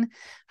aiming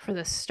for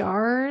the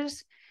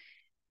stars,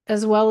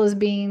 as well as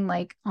being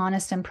like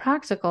honest and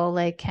practical.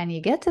 Like, can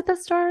you get to the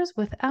stars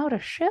without a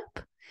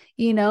ship?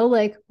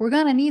 Like we're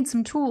going to need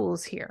some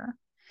tools here.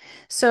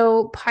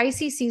 So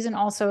Pisces season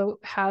also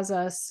has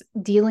us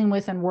dealing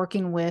with and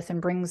working with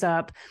and brings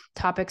up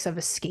topics of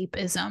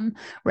escapism,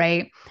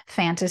 right?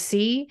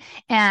 Fantasy.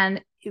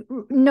 And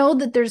know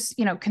that there's,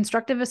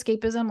 constructive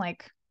escapism,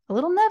 like a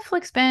little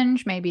Netflix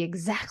binge may be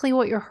exactly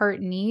what your heart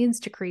needs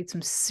to create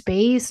some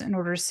space in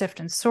order to sift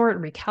and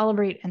sort,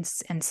 recalibrate,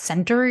 and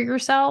center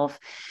yourself.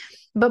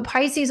 But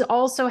Pisces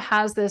also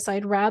has this,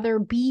 I'd rather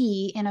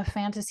be in a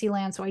fantasy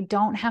land so I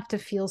don't have to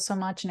feel so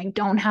much and I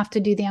don't have to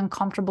do the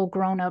uncomfortable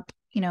grown-up,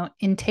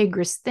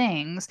 integrous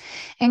things,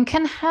 and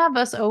can have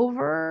us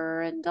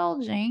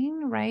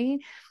overindulging, right?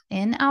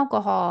 In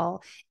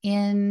alcohol,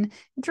 in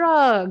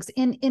drugs,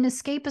 in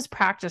escapist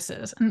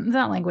practices. And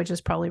that language is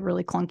probably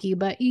really clunky,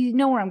 but you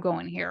know where I'm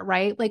going here,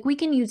 right? Like we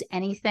can use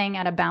anything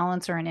at a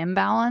balance or an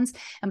imbalance,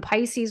 and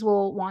Pisces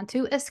will want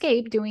to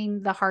escape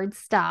doing the hard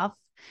stuff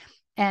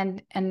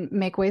and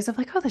make ways of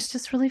like, oh, this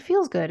just really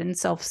feels good, and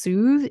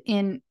self-soothe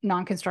in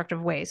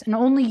non-constructive ways. And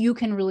only you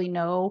can really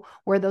know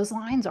where those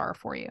lines are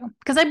for you.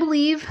 Because I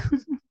believe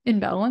in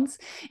balance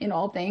in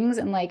all things.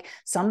 And like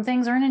some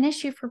things aren't an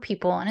issue for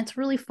people and it's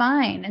really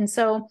fine. And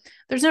so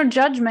there's no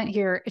judgment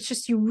here. It's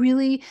just you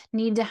really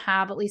need to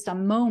have at least a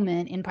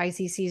moment in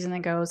Pisces season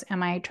that goes,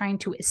 am I trying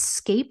to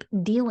escape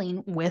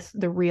dealing with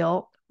the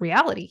real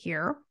reality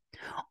here?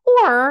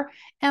 Or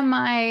am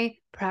I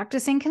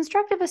practicing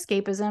constructive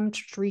escapism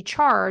to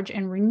recharge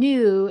and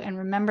renew and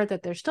remember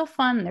that there's still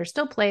fun, there's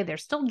still play,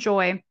 there's still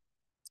joy,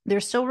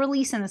 there's still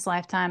release in this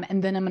lifetime,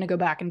 and then I'm going to go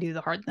back and do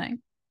the hard thing.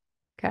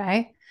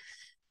 Okay.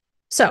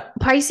 So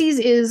Pisces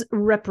is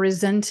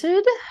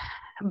represented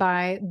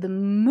by the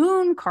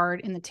moon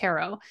card in the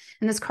tarot.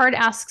 And this card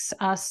asks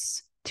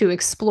us to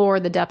explore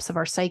the depths of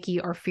our psyche,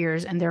 our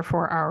fears, and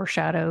therefore our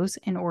shadows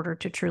in order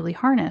to truly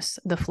harness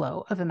the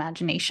flow of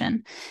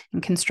imagination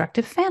and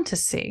constructive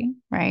fantasy,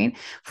 right?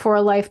 For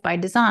a life by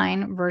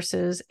design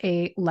versus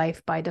a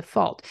life by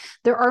default.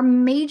 There are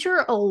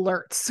major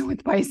alerts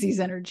with Pisces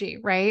energy,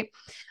 right?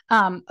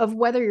 Of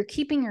whether you're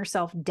keeping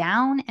yourself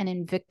down and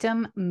in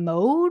victim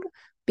mode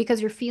because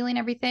you're feeling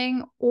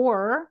everything,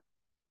 or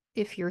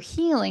if you're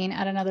healing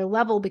at another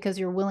level because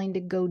you're willing to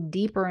go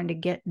deeper and to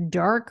get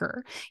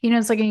darker.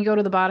 It's like when you go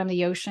to the bottom of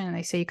the ocean and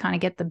they say you kind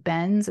of get the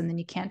bends and then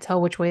you can't tell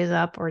which way is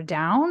up or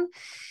down.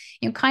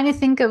 Kind of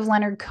think of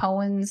Leonard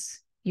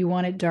Cohen's You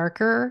Want It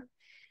Darker.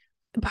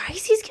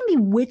 Pisces can be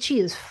witchy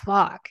as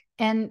fuck.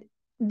 And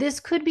this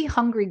could be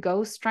hungry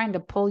ghosts trying to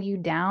pull you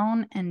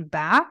down and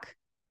back,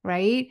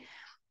 right?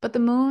 But the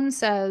moon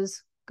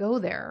says, go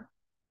there.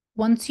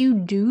 Once you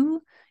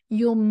do,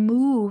 you'll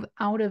move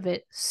out of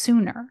it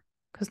sooner,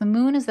 because the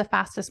moon is the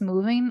fastest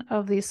moving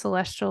of these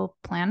celestial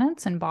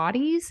planets and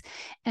bodies,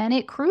 and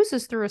it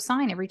cruises through a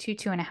sign every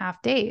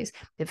 2.5 days.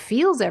 It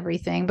feels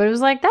everything, but it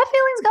was like, that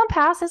feeling's gonna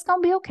pass. It's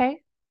gonna be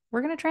okay.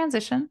 We're gonna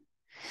transition.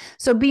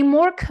 So be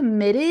more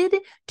committed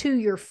to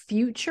your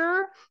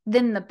future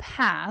than the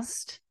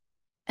past,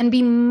 and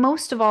be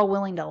most of all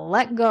willing to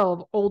let go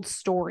of old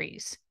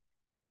stories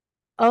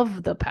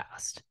of the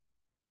past,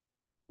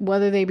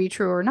 whether they be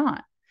true or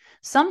not.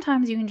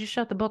 Sometimes you can just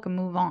shut the book and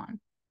move on.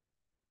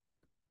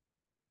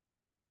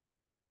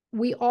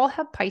 We all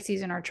have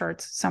Pisces in our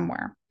charts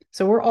somewhere.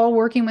 So we're all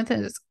working with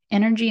this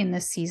energy in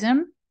this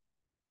season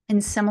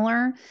in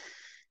similar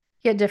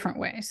yet different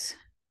ways.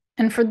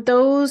 And for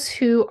those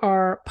who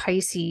are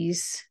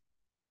Pisces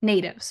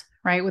natives,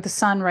 right, with the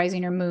sun,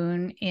 rising, or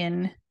moon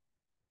in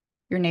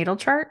your natal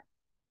chart,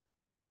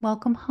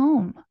 welcome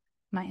home,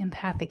 my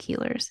empathic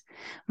healers,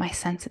 my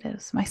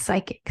sensitives, my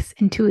psychics,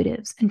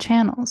 intuitives, and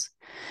channels.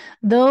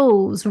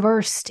 Those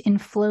versed in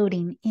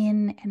floating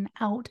in and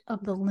out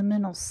of the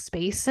liminal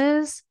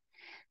spaces,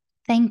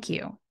 thank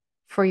you.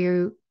 for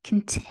you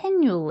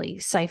continually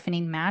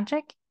siphoning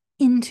magic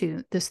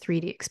into this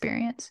 3D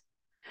experience.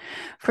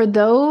 For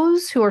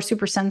those who are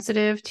super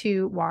sensitive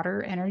to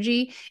water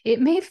energy,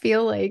 it may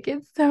feel like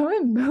it's so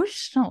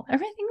emotional.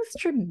 Everything's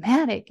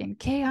dramatic and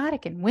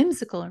chaotic and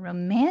whimsical and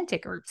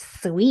romantic or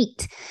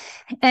sweet.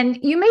 And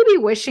you may be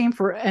wishing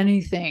for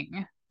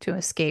anything to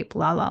escape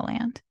La La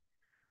Land.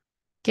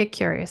 Get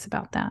curious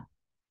about that.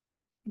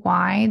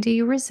 Why do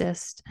you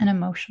resist an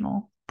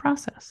emotional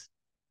process?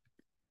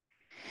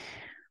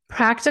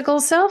 Practical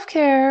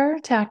self-care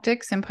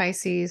tactics in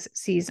Pisces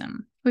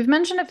season. We've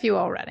mentioned a few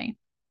already,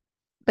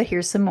 but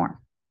here's some more.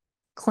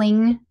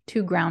 Cling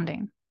to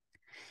grounding.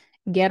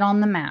 Get on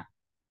the mat.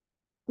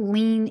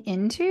 Lean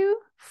into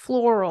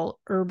floral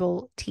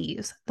herbal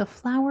teas. The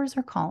flowers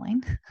are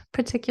calling,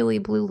 particularly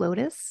blue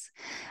lotus,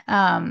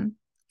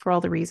 for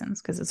all the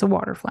reasons, because it's a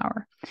water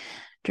flower.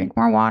 Drink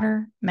more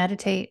water,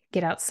 meditate,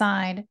 get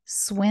outside,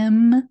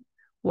 swim,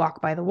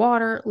 walk by the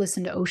water,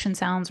 listen to ocean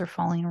sounds or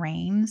falling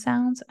rain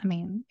sounds. I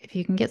mean, if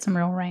you can get some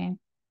real rain,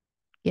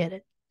 get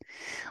it.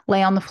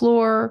 Lay on the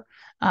floor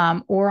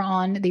or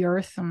on the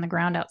earth, on the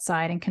ground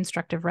outside in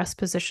constructive rest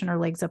position or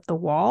legs up the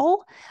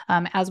wall,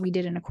 as we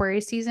did in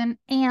Aquarius season,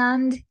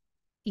 and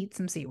eat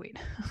some seaweed.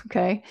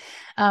 Okay.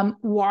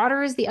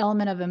 Water is the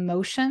element of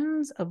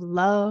emotions, of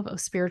love, of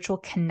spiritual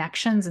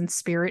connections and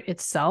spirit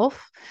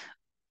itself.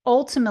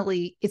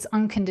 Ultimately, it's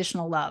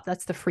unconditional love.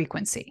 That's the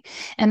frequency.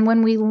 And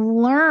when we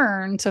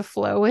learn to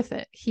flow with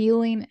it,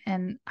 healing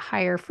and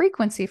higher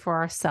frequency for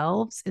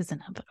ourselves is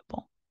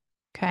inevitable.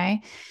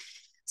 Okay.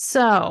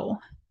 So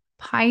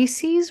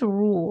Pisces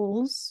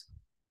rules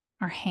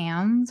our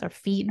hands, our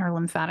feet, and our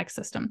lymphatic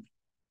system.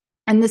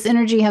 And this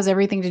energy has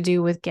everything to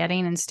do with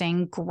getting and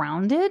staying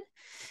grounded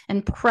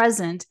and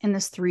present in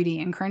this 3D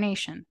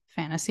incarnation,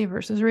 fantasy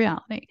versus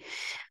reality.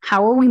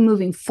 How are we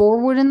moving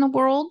forward in the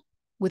world?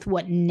 With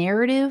what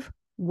narrative,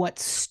 what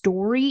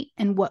story,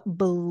 and what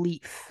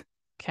belief?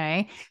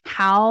 Okay.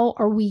 How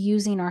are we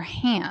using our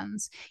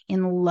hands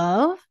in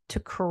love to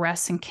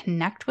caress and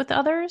connect with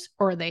others?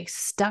 Or are they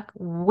stuck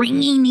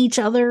wringing each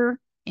other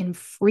in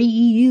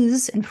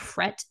freeze and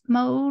fret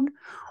mode?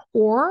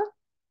 Or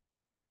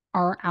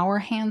are our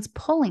hands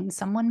pulling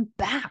someone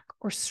back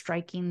or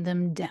striking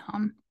them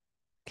down?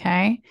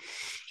 Okay.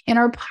 In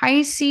our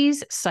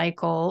Pisces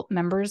cycle,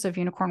 members of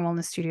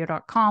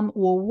unicornwellnessstudio.com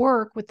will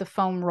work with the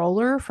foam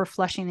roller for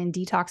flushing and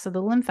detox of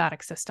the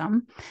lymphatic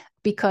system,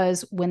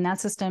 because when that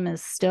system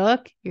is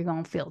stuck, you're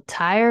going to feel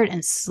tired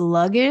and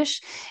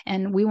sluggish.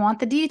 And we want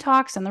the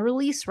detox and the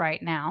release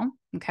right now.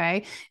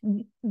 Okay.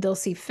 They'll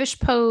see fish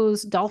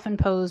pose, dolphin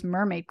pose,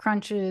 mermaid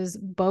crunches,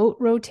 boat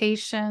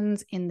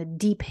rotations in the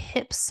deep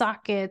hip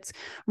sockets,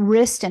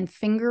 wrist and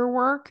finger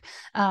work.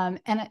 And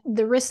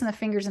the wrists and the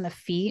fingers and the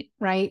feet,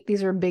 right?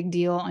 These are a big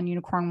deal on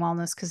Unicorn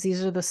Wellness because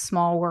these are the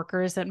small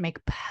workers that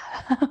make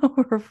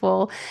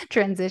powerful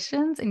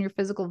transitions in your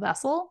physical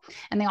vessel,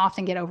 and they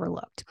often get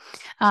overlooked.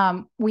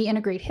 We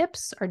integrate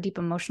hips, our deep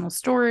emotional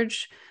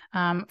storage,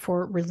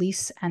 for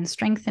release and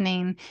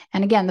strengthening.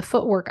 And again, the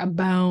footwork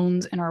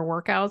abounds in our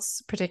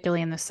workouts,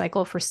 particularly in this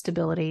cycle, for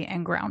stability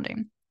and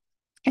grounding.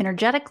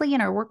 Energetically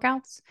in our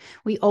workouts,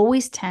 we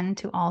always tend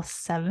to all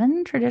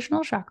 7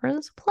 traditional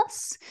chakras,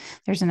 plus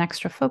there's an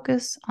extra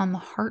focus on the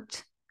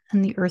heart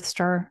and the Earth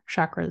Star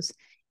chakras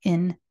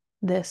in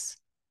this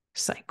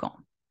cycle.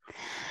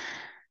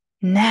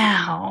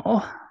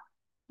 Now,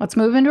 let's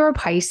move into our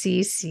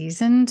Pisces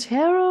season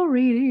tarot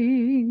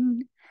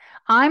reading.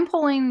 I'm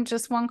pulling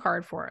just one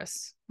card for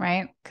us,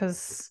 right?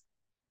 Because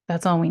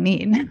that's all we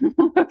need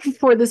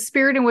for the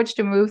spirit in which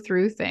to move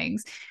through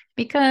things,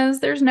 because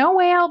there's no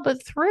way out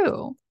but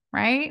through,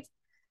 right?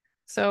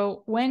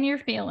 So when you're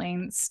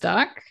feeling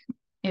stuck,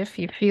 if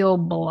you feel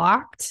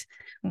blocked,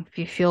 if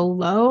you feel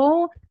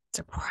low,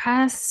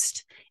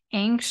 depressed,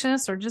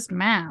 anxious, or just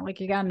mad, like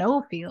you got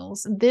no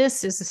feels,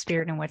 this is the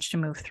spirit in which to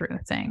move through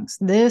things.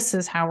 This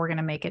is how we're going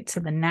to make it to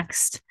the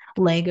next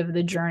leg of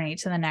the journey,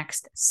 to the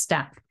next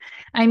step.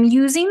 I'm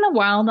using the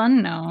Wild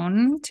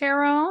Unknown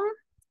Tarot,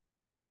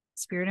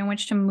 spirit in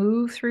which to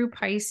move through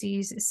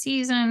Pisces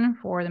season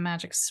for the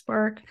Magic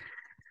Spark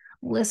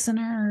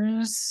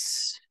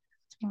listeners.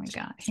 What we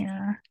got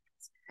here?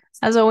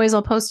 As always,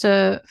 I'll post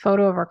a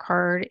photo of our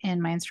card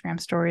in my Instagram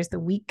stories the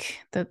week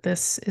that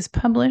this is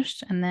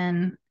published, and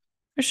then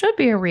there should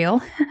be a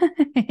reel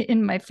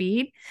in my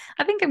feed.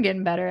 I think I'm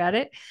getting better at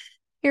it.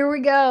 Here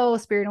we go.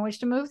 Spirit in which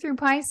to move through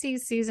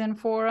Pisces season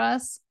for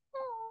us.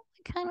 Oh,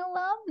 I kind of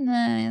love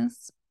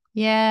this.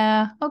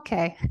 Yeah.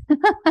 Okay.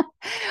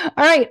 All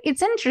right.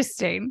 It's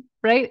interesting,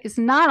 right? It's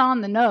not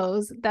on the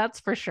nose. That's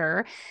for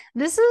sure.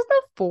 This is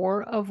the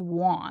 4 of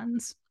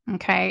Wands.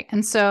 Okay.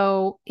 And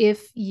so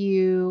if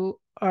you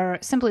are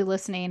simply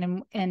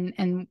listening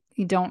and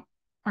you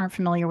aren't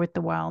familiar with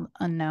the Wild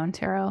Unknown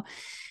Tarot,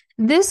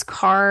 this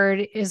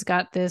card has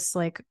got this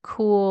like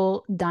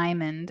cool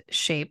diamond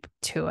shape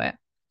to it.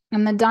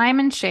 And the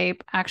diamond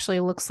shape actually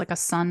looks like a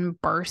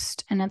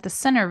sunburst. And at the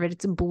center of it,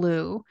 it's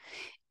blue.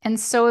 And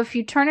so if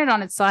you turn it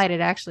on its side,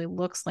 it actually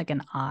looks like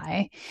an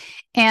eye.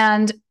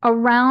 And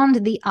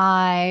around the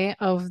eye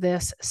of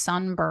this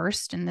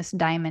sunburst in this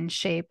diamond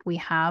shape, we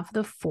have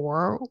the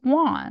four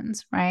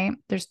wands, right?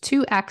 There's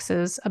two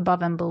X's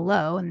above and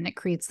below, and it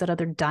creates that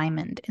other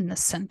diamond in the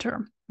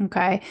center.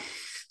 Okay.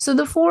 So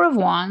the four of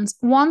wands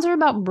are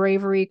about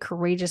bravery,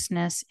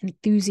 courageousness,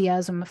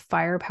 enthusiasm,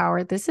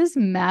 firepower. This is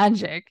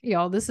magic,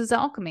 y'all. This is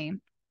alchemy.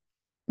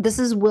 This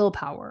is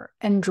willpower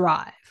and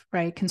drive,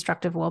 right?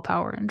 Constructive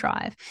willpower and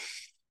drive.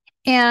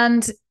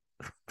 And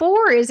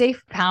four is a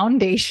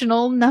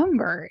foundational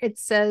number. It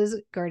says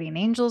guardian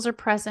angels are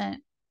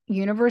present.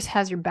 Universe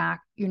has your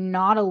back. You're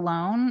not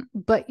alone,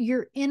 but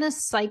you're in a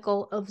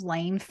cycle of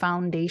laying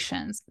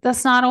foundations.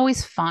 That's not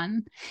always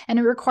fun, and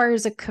it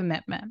requires a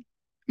commitment.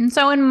 And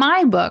so in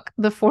my book,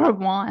 The Four of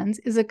Wands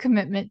is a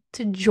commitment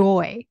to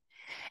joy.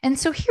 And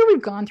so here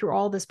we've gone through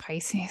all this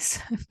Pisces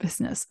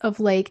business of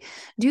like,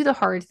 do the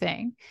hard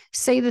thing,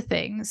 say the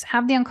things,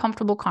 have the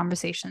uncomfortable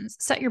conversations,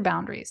 set your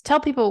boundaries, tell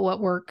people what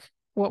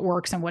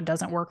works and what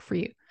doesn't work for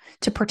you,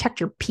 to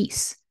protect your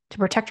peace, to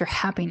protect your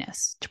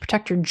happiness, to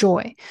protect your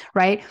joy,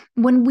 right?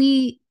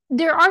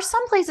 There are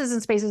some places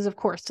and spaces, of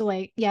course, to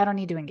like, yeah, I don't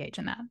need to engage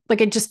in that.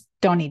 Like, I just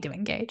don't need to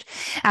engage.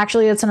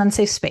 Actually, it's an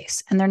unsafe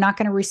space and they're not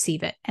going to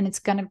receive it. And it's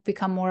going to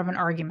become more of an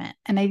argument.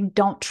 And I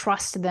don't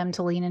trust them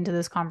to lean into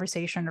this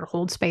conversation or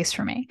hold space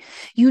for me.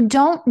 You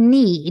don't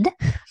need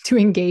to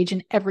engage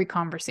in every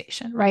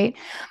conversation, right?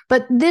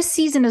 But this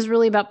season is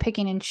really about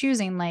picking and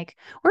choosing, like,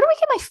 where do I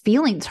get my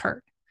feelings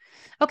hurt?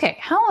 Okay,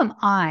 how am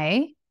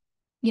I,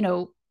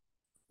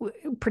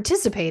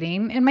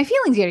 participating in my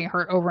feelings getting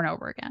hurt over and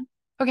over again?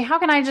 Okay, how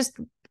can I just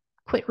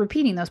quit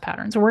repeating those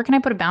patterns? Or where can I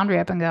put a boundary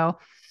up and go,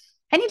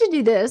 I need to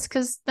do this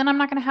because then I'm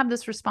not going to have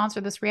this response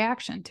or this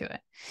reaction to it.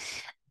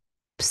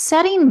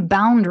 Setting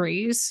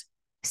boundaries,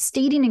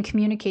 stating and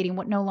communicating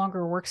what no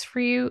longer works for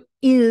you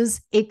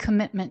is a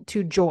commitment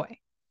to joy.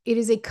 It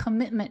is a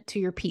commitment to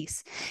your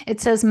peace.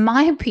 It says,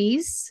 my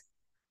peace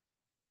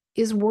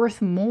is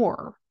worth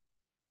more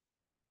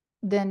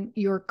than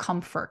your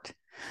comfort,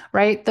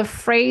 right? The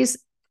phrase,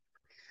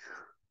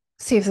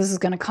 see if this is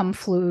going to come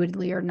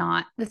fluidly or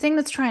not. The thing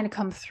that's trying to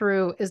come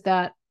through is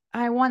that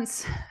I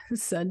once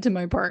said to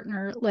my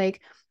partner,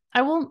 like,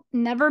 I will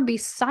never be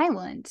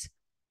silent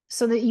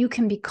so that you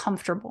can be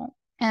comfortable.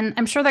 And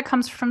I'm sure that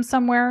comes from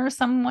somewhere,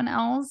 someone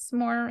else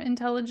more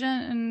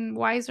intelligent and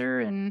wiser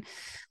and,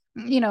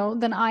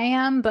 than I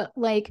am. But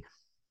like,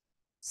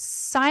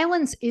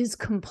 silence is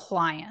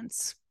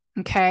compliance.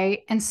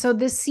 Okay. And so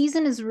this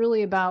season is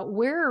really about,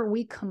 where are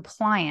we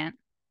compliant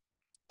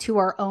to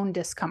our own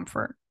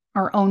discomfort,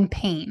 our own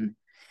pain?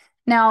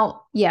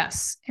 Now,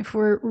 yes, if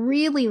we're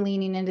really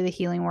leaning into the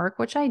healing work,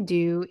 which I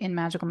do in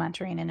magical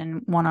mentoring and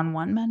in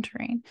one-on-one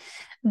mentoring,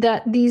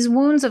 that these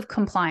wounds of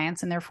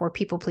compliance and therefore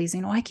people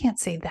pleasing, oh, I can't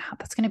say that.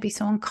 That's going to be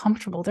so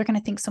uncomfortable. They're going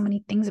to think so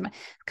many things about it.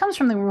 It comes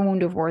from the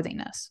wound of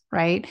worthiness,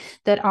 right?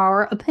 That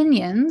our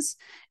opinions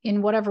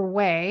in whatever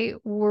way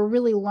were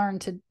really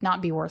learned to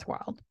not be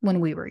worthwhile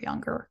when we were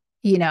younger.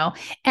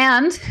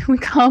 And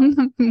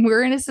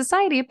we're in a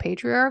society, a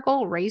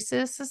patriarchal,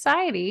 racist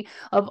society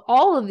of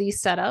all of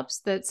these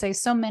setups that say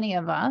so many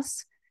of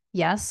us,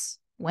 yes,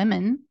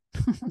 women,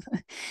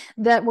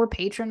 that we're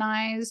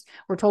patronized,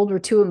 we're told we're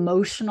too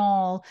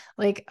emotional,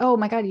 like, oh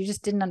my God, you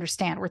just didn't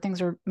understand, where things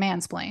are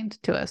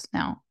mansplained to us.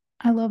 Now,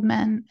 I love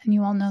men, and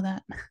you all know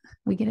that.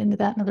 We get into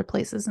that in other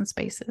places and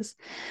spaces.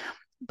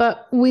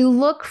 But we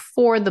look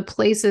for the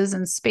places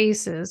and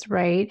spaces,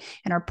 right,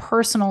 in our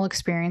personal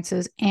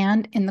experiences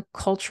and in the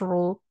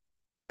cultural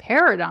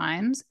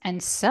paradigms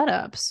and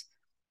setups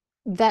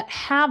that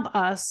have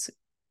us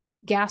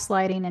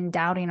gaslighting and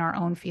doubting our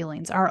own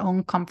feelings, our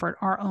own comfort,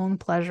 our own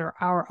pleasure,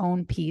 our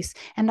own peace,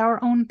 and our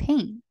own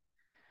pain,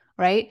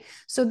 right?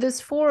 So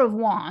this Four of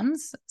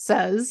Wands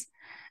says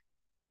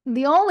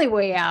the only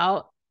way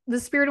out, the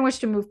spirit in which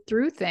to move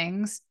through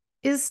things,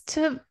 is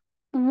to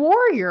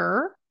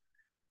warrior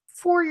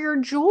for your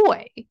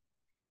joy,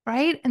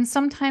 right? And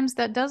sometimes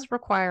that does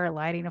require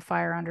lighting a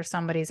fire under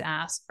somebody's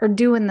ass or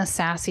doing the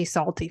sassy,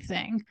 salty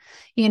thing.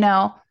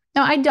 No,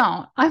 I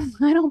don't. I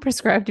don't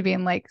prescribe to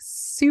being like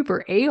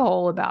super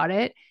a-hole about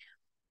it.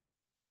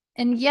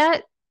 And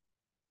yet,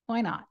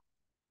 why not?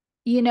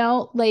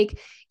 Like,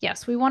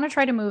 yes, we want to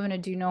try to move in a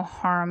do no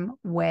harm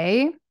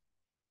way.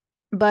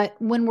 But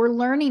when we're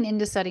learning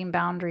into setting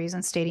boundaries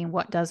and stating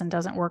what does and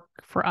doesn't work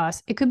for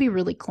us, it could be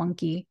really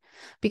clunky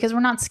because we're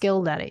not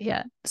skilled at it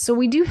yet. So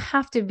we do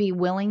have to be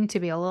willing to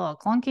be a little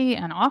clunky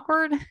and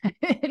awkward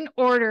in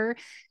order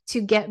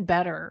to get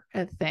better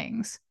at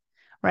things,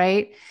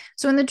 right?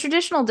 So in the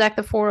traditional deck,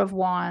 the Four of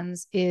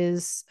Wands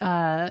is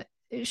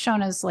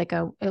shown as like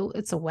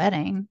it's a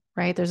wedding,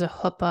 right? There's a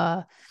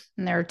huppah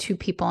and there are two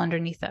people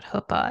underneath that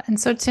huppah. And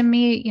so to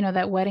me,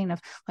 that wedding of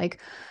like,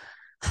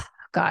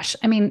 gosh,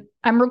 I mean,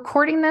 I'm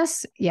recording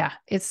this. Yeah,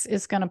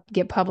 it's going to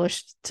get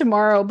published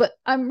tomorrow, but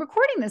I'm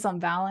recording this on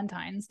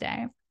Valentine's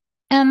Day.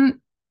 And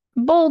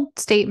bold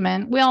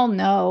statement, we all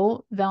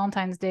know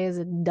Valentine's Day is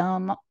a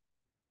dumb,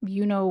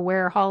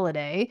 where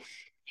holiday,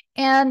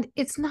 and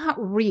it's not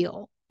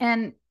real.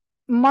 And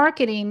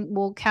marketing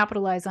will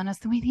capitalize on us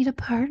that we need a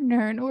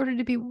partner in order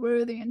to be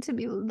worthy and to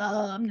be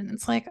loved. And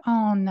it's like,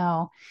 oh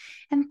no.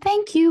 And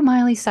thank you,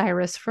 Miley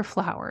Cyrus, for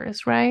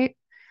flowers, right?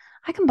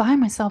 I can buy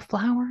myself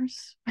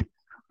flowers,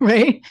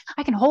 right?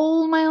 I can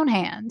hold my own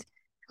hand.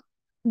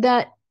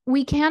 That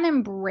we can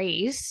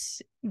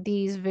embrace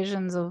these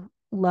visions of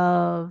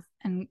love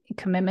and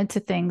commitment to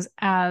things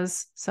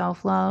as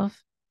self-love,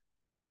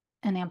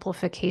 an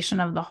amplification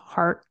of the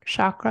heart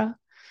chakra,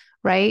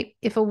 right?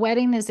 If a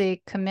wedding is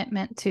a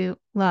commitment to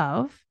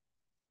love,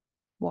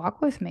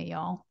 walk with me,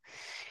 y'all.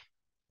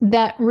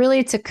 That really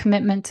it's a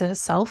commitment to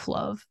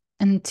self-love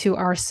and to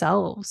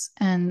ourselves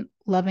and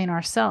loving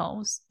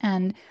ourselves.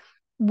 And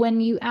when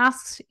you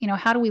ask,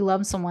 how do we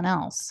love someone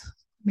else?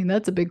 I mean,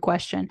 that's a big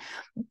question.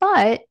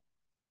 But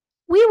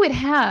we would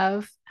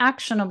have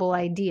actionable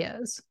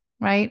ideas,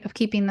 right? Of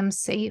keeping them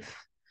safe,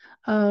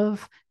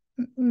 of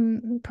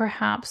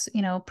perhaps,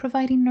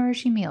 providing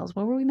nourishing meals.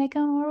 Where will we make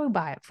them? Where will we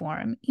buy it for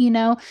them?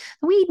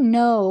 We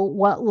know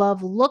what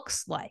love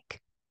looks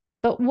like.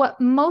 But what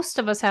most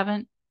of us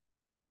haven't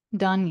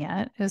done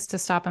yet is to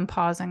stop and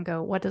pause and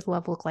go, what does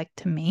love look like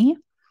to me?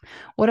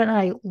 What did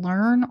I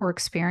learn or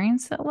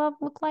experience that love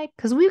look like?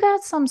 Because we've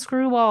got some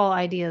screwball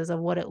ideas of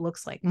what it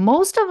looks like.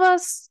 Most of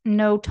us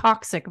know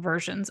toxic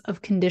versions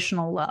of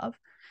conditional love.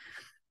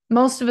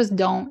 Most of us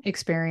don't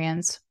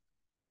experience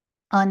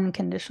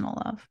unconditional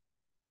love,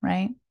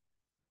 right?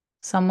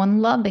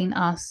 Someone loving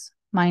us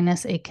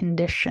minus a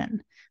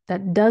condition.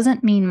 That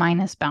doesn't mean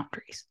minus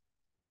boundaries.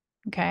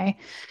 Okay.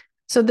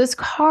 So this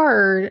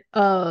card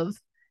of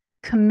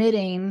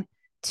committing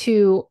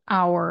to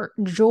our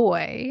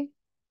joy,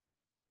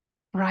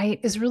 right,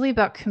 is really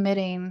about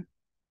committing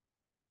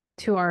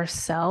to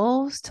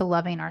ourselves, to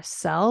loving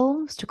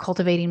ourselves, to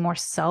cultivating more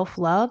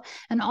self-love.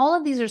 And all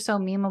of these are so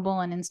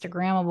memeable and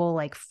Instagrammable,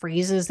 like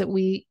phrases that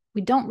we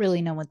don't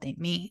really know what they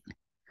mean,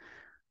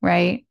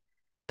 right?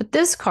 But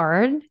this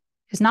card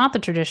is not the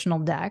traditional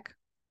deck,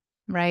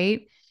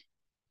 right?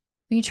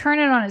 When you turn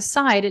it on its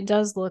side, it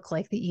does look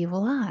like the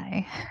evil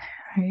eye,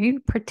 right?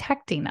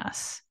 Protecting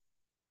us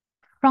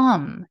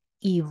from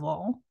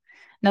evil.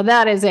 Now,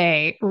 that is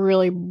a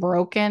really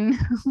broken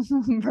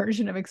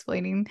version of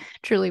explaining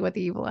truly what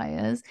the evil eye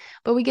is,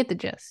 but we get the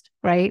gist,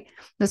 right?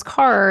 This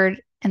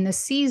card and this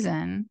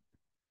season,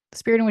 the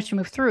spirit in which you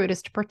move through it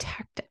is to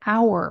protect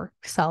our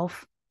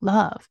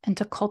self-love and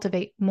to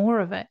cultivate more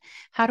of it.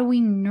 How do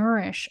we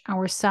nourish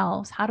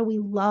ourselves? How do we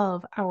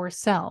love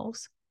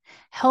ourselves?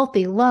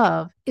 Healthy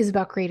love is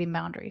about creating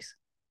boundaries.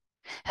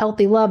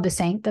 Healthy love is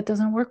saying, that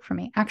doesn't work for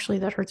me. Actually,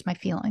 that hurts my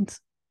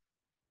feelings.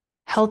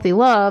 Healthy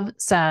love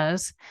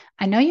says,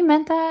 I know you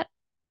meant that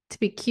to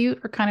be cute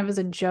or kind of as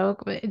a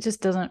joke, but it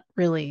just doesn't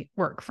really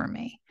work for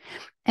me.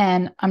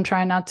 And I'm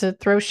trying not to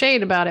throw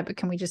shade about it, but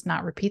can we just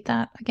not repeat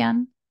that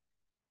again?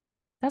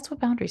 That's what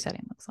boundary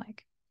setting looks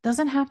like.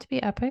 Doesn't have to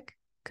be epic.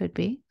 Could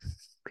be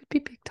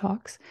big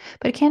talks,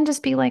 but it can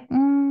just be like,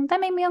 that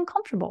made me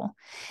uncomfortable,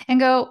 and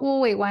go, well,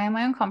 wait, why am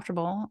I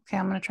uncomfortable? Okay,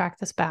 I'm going to track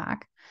this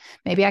back.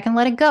 Maybe I can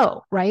let it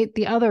go, right?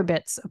 The other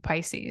bits of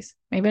Pisces.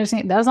 Maybe I just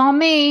think that's on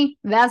me.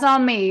 That's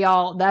on me,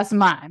 y'all. That's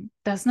mine.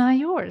 That's not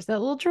yours. That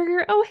little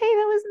trigger. Oh, hey, that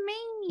was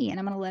me. And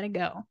I'm going to let it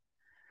go.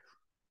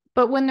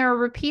 But when there are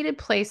repeated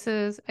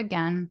places,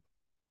 again,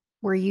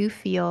 where you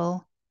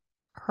feel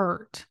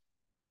hurt,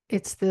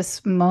 it's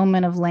this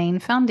moment of laying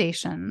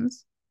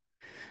foundations,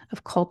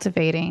 of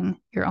cultivating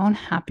your own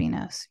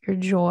happiness, your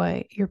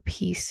joy, your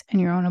peace,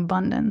 and your own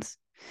abundance,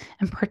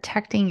 and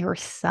protecting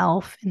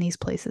yourself in these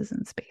places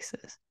and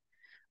spaces,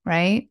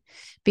 right?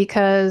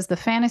 Because the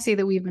fantasy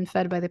that we've been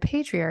fed by the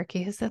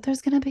patriarchy is that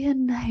there's going to be a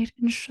knight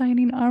in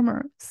shining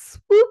armor,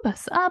 swoop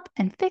us up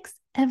and fix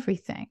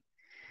everything.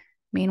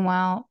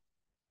 Meanwhile,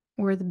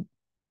 we're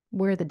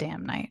the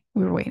damn knight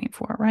we were waiting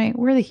for, right?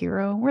 We're the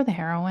hero, we're the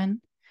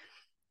heroine.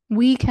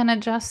 We can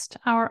adjust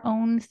our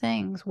own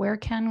things. Where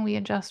can we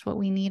adjust what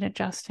we need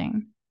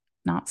adjusting?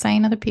 Not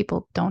saying other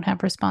people don't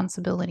have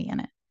responsibility in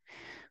it.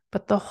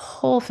 But the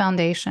whole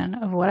foundation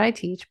of what I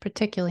teach,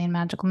 particularly in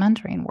magical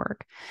mentoring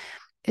work,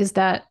 is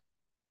that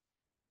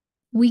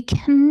we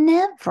can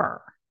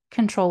never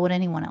control what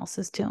anyone else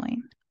is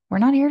doing. We're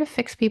not here to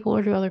fix people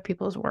or do other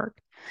people's work.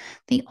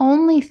 The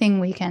only thing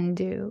we can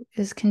do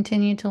is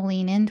continue to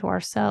lean into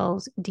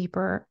ourselves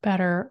deeper,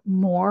 better,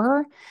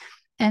 more,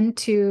 and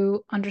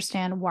to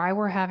understand why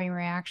we're having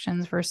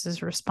reactions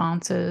versus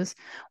responses.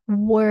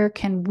 Where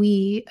can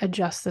we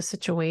adjust the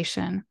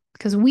situation?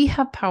 Because we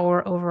have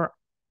power over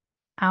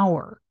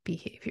our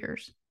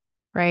behaviors,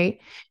 right?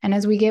 And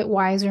as we get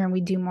wiser and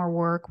we do more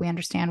work, we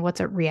understand what's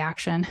a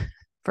reaction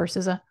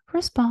versus a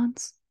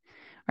response,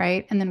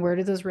 right? And then where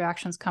do those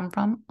reactions come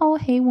from? Oh,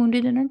 hey,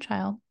 wounded inner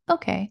child.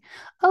 Okay.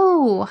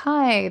 Oh,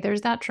 hi,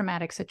 there's that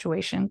traumatic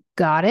situation.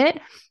 Got it.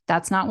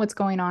 That's not what's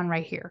going on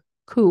right here.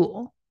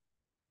 Cool.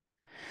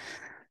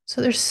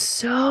 So there's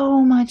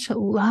so much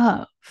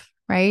love,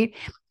 right?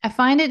 I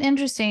find it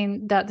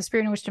interesting that the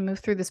spirit in which to move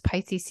through this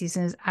Pisces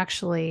season is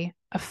actually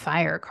a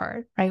fire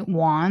card, right?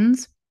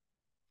 Wands.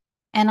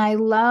 And I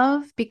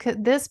love because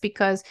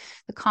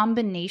the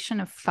combination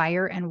of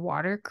fire and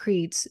water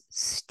creates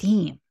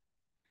steam.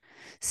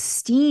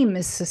 Steam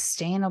is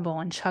sustainable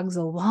and chugs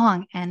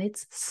along, and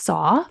it's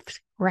soft,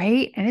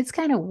 right? And it's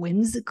kind of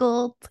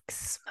whimsical, it's like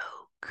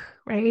smoke,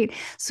 right?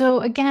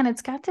 So again,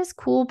 it's got this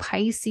cool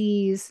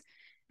Pisces.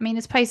 I mean,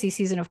 it's Pisces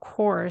season, of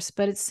course,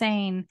 but it's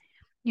saying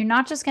you're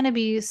not just going to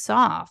be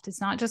soft.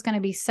 It's not just going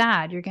to be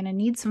sad. You're going to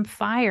need some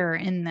fire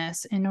in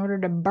this in order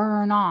to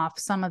burn off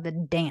some of the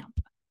damp,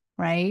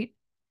 right?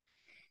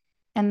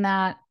 And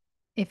that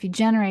if you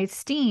generate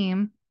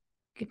steam,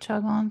 you can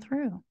chug on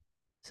through.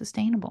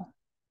 Sustainable,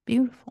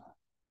 beautiful.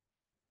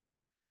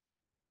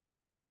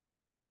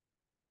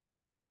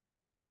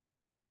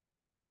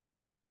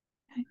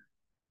 Okay.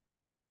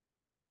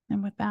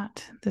 And with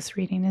that, this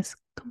reading is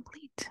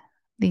complete.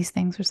 These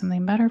things are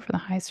something better for the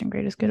highest and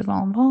greatest good of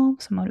all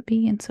involved. So mote it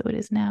be, and so it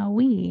is now.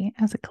 We,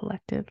 as a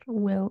collective,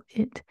 will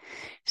it.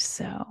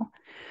 So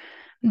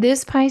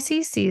this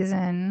Pisces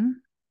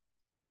season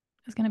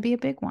is going to be a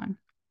big one.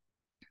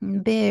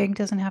 Big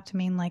doesn't have to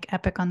mean like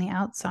epic on the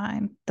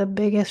outside. The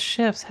biggest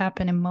shifts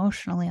happen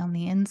emotionally on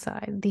the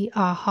inside. The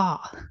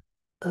aha.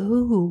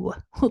 Oh,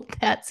 well,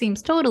 that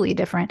seems totally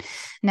different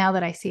now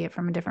that I see it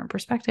from a different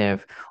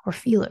perspective or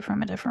feel it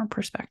from a different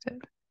perspective,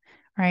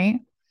 right?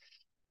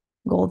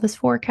 Goal of this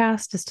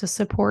forecast is to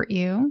support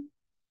you,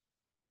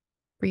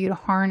 for you to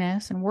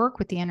harness and work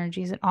with the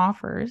energies it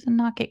offers and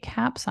not get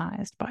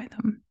capsized by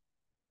them.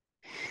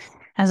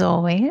 As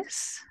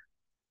always,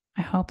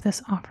 I hope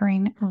this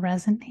offering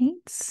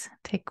resonates.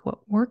 Take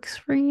what works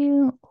for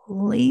you,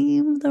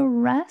 leave the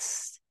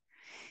rest.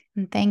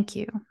 And thank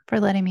you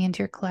for letting me into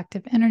your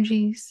collective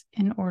energies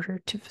in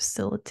order to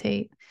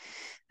facilitate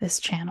this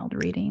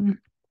channeled reading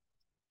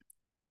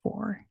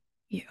for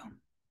you.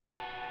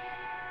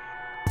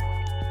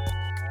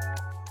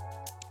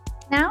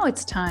 Now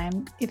it's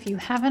time, if you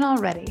haven't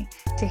already,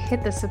 to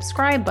hit the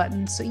subscribe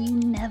button so you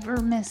never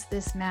miss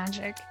this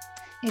magic.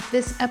 If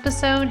this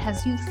episode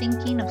has you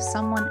thinking of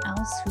someone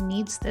else who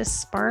needs this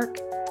spark,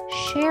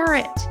 share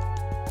it.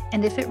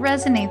 And if it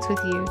resonates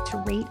with you, to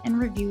rate and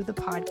review the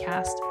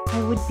podcast,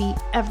 I would be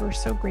ever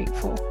so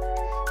grateful.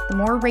 The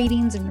more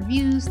ratings and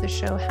reviews the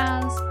show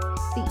has,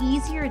 the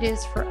easier it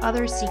is for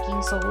other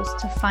seeking souls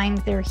to find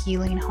their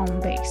healing home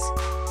base.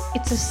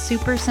 It's a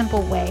super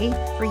simple way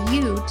for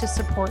you to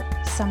support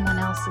someone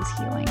else's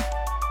healing.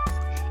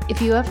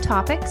 If you have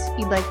topics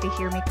you'd like to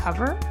hear me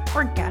cover,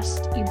 or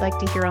guests you'd like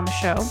to hear on the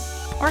show,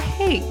 or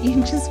hey,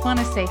 you just want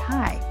to say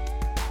hi,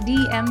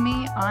 DM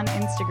me on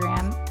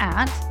Instagram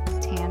at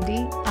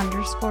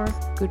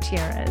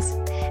Tandy_Gutierrez.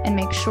 And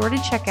make sure to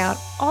check out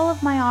all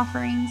of my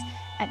offerings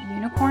at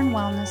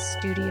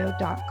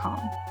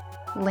unicornwellnessstudio.com.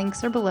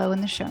 Links are below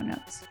in the show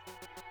notes.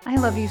 I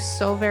love you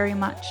so very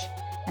much.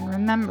 And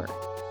remember,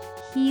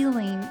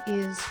 healing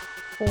is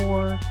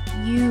for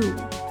you.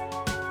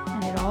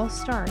 And it all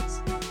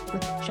starts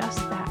with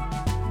just that